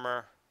another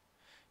armor.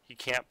 You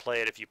can't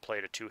play it if you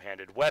played a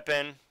 2-handed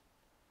weapon.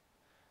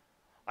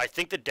 I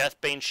think the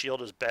Deathbane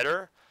shield is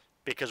better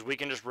because we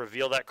can just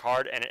reveal that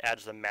card and it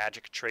adds the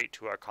magic trait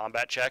to our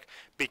combat check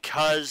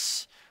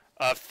because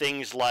of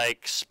things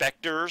like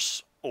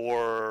specters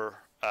or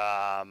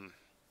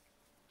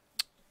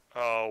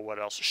what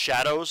else?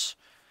 Shadows.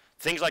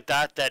 Things like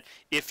that, that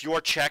if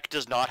your check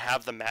does not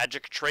have the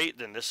magic trait,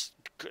 then this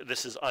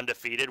is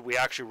undefeated. We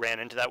actually ran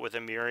into that with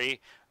Amiri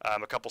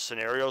a couple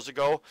scenarios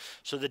ago.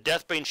 So the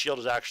Deathbane shield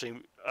is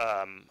actually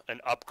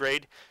an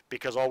upgrade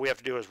because all we have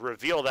to do is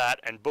reveal that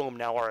and boom,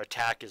 now our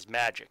attack is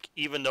magic.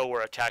 Even though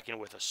we're attacking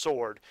with a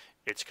sword,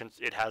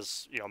 it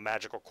has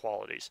magical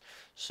qualities.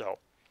 So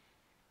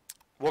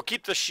we'll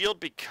keep the shield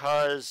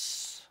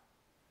because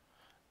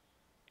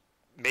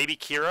maybe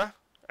Kira.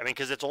 I mean,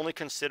 because it's only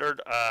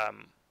considered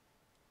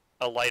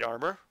a light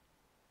armor.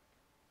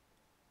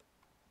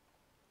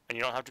 and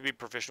you don't have to be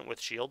proficient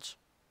with shields.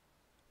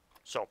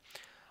 So,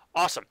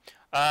 awesome.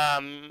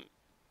 That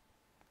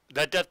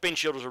Deathbane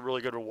shield is a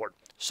really good reward.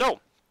 So,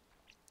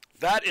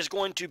 that is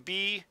going to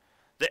be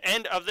the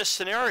end of this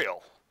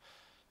scenario.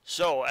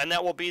 So, and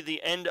that will be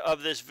the end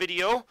of this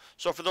video.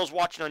 So for those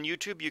watching on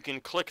YouTube, you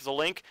can click the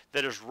link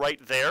that is right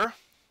there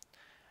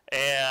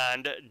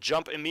and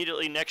jump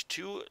immediately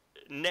to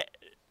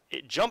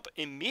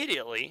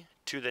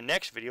the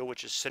next video,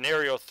 which is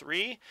scenario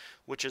 3,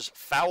 which is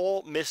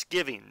Foul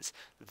Misgivings.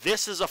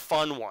 This is a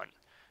fun one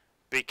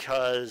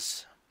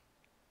because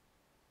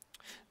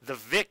the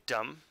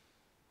victim,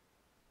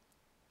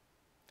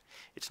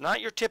 it's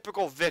not your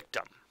typical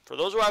victim. For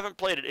those who haven't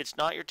played it, it's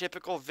not your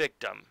typical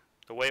victim.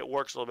 The way it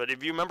works a little bit.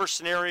 If you remember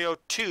scenario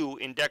 2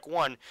 in deck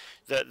 1,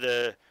 not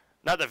the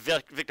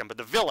victim, but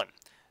the villain.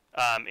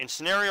 In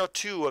scenario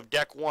 2 of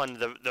deck 1,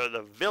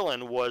 the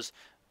villain was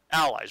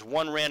allies,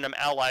 one random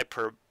ally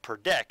per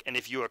deck, and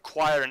if you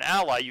acquired an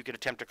ally, you could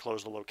attempt to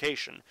close the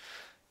location.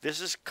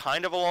 This is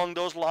kind of along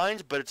those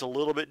lines, but it's a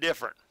little bit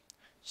different.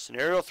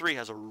 Scenario 3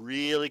 has a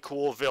really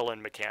cool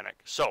villain mechanic.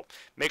 So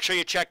make sure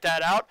you check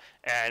that out,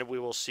 and we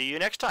will see you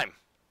next time.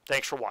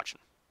 Thanks for watching.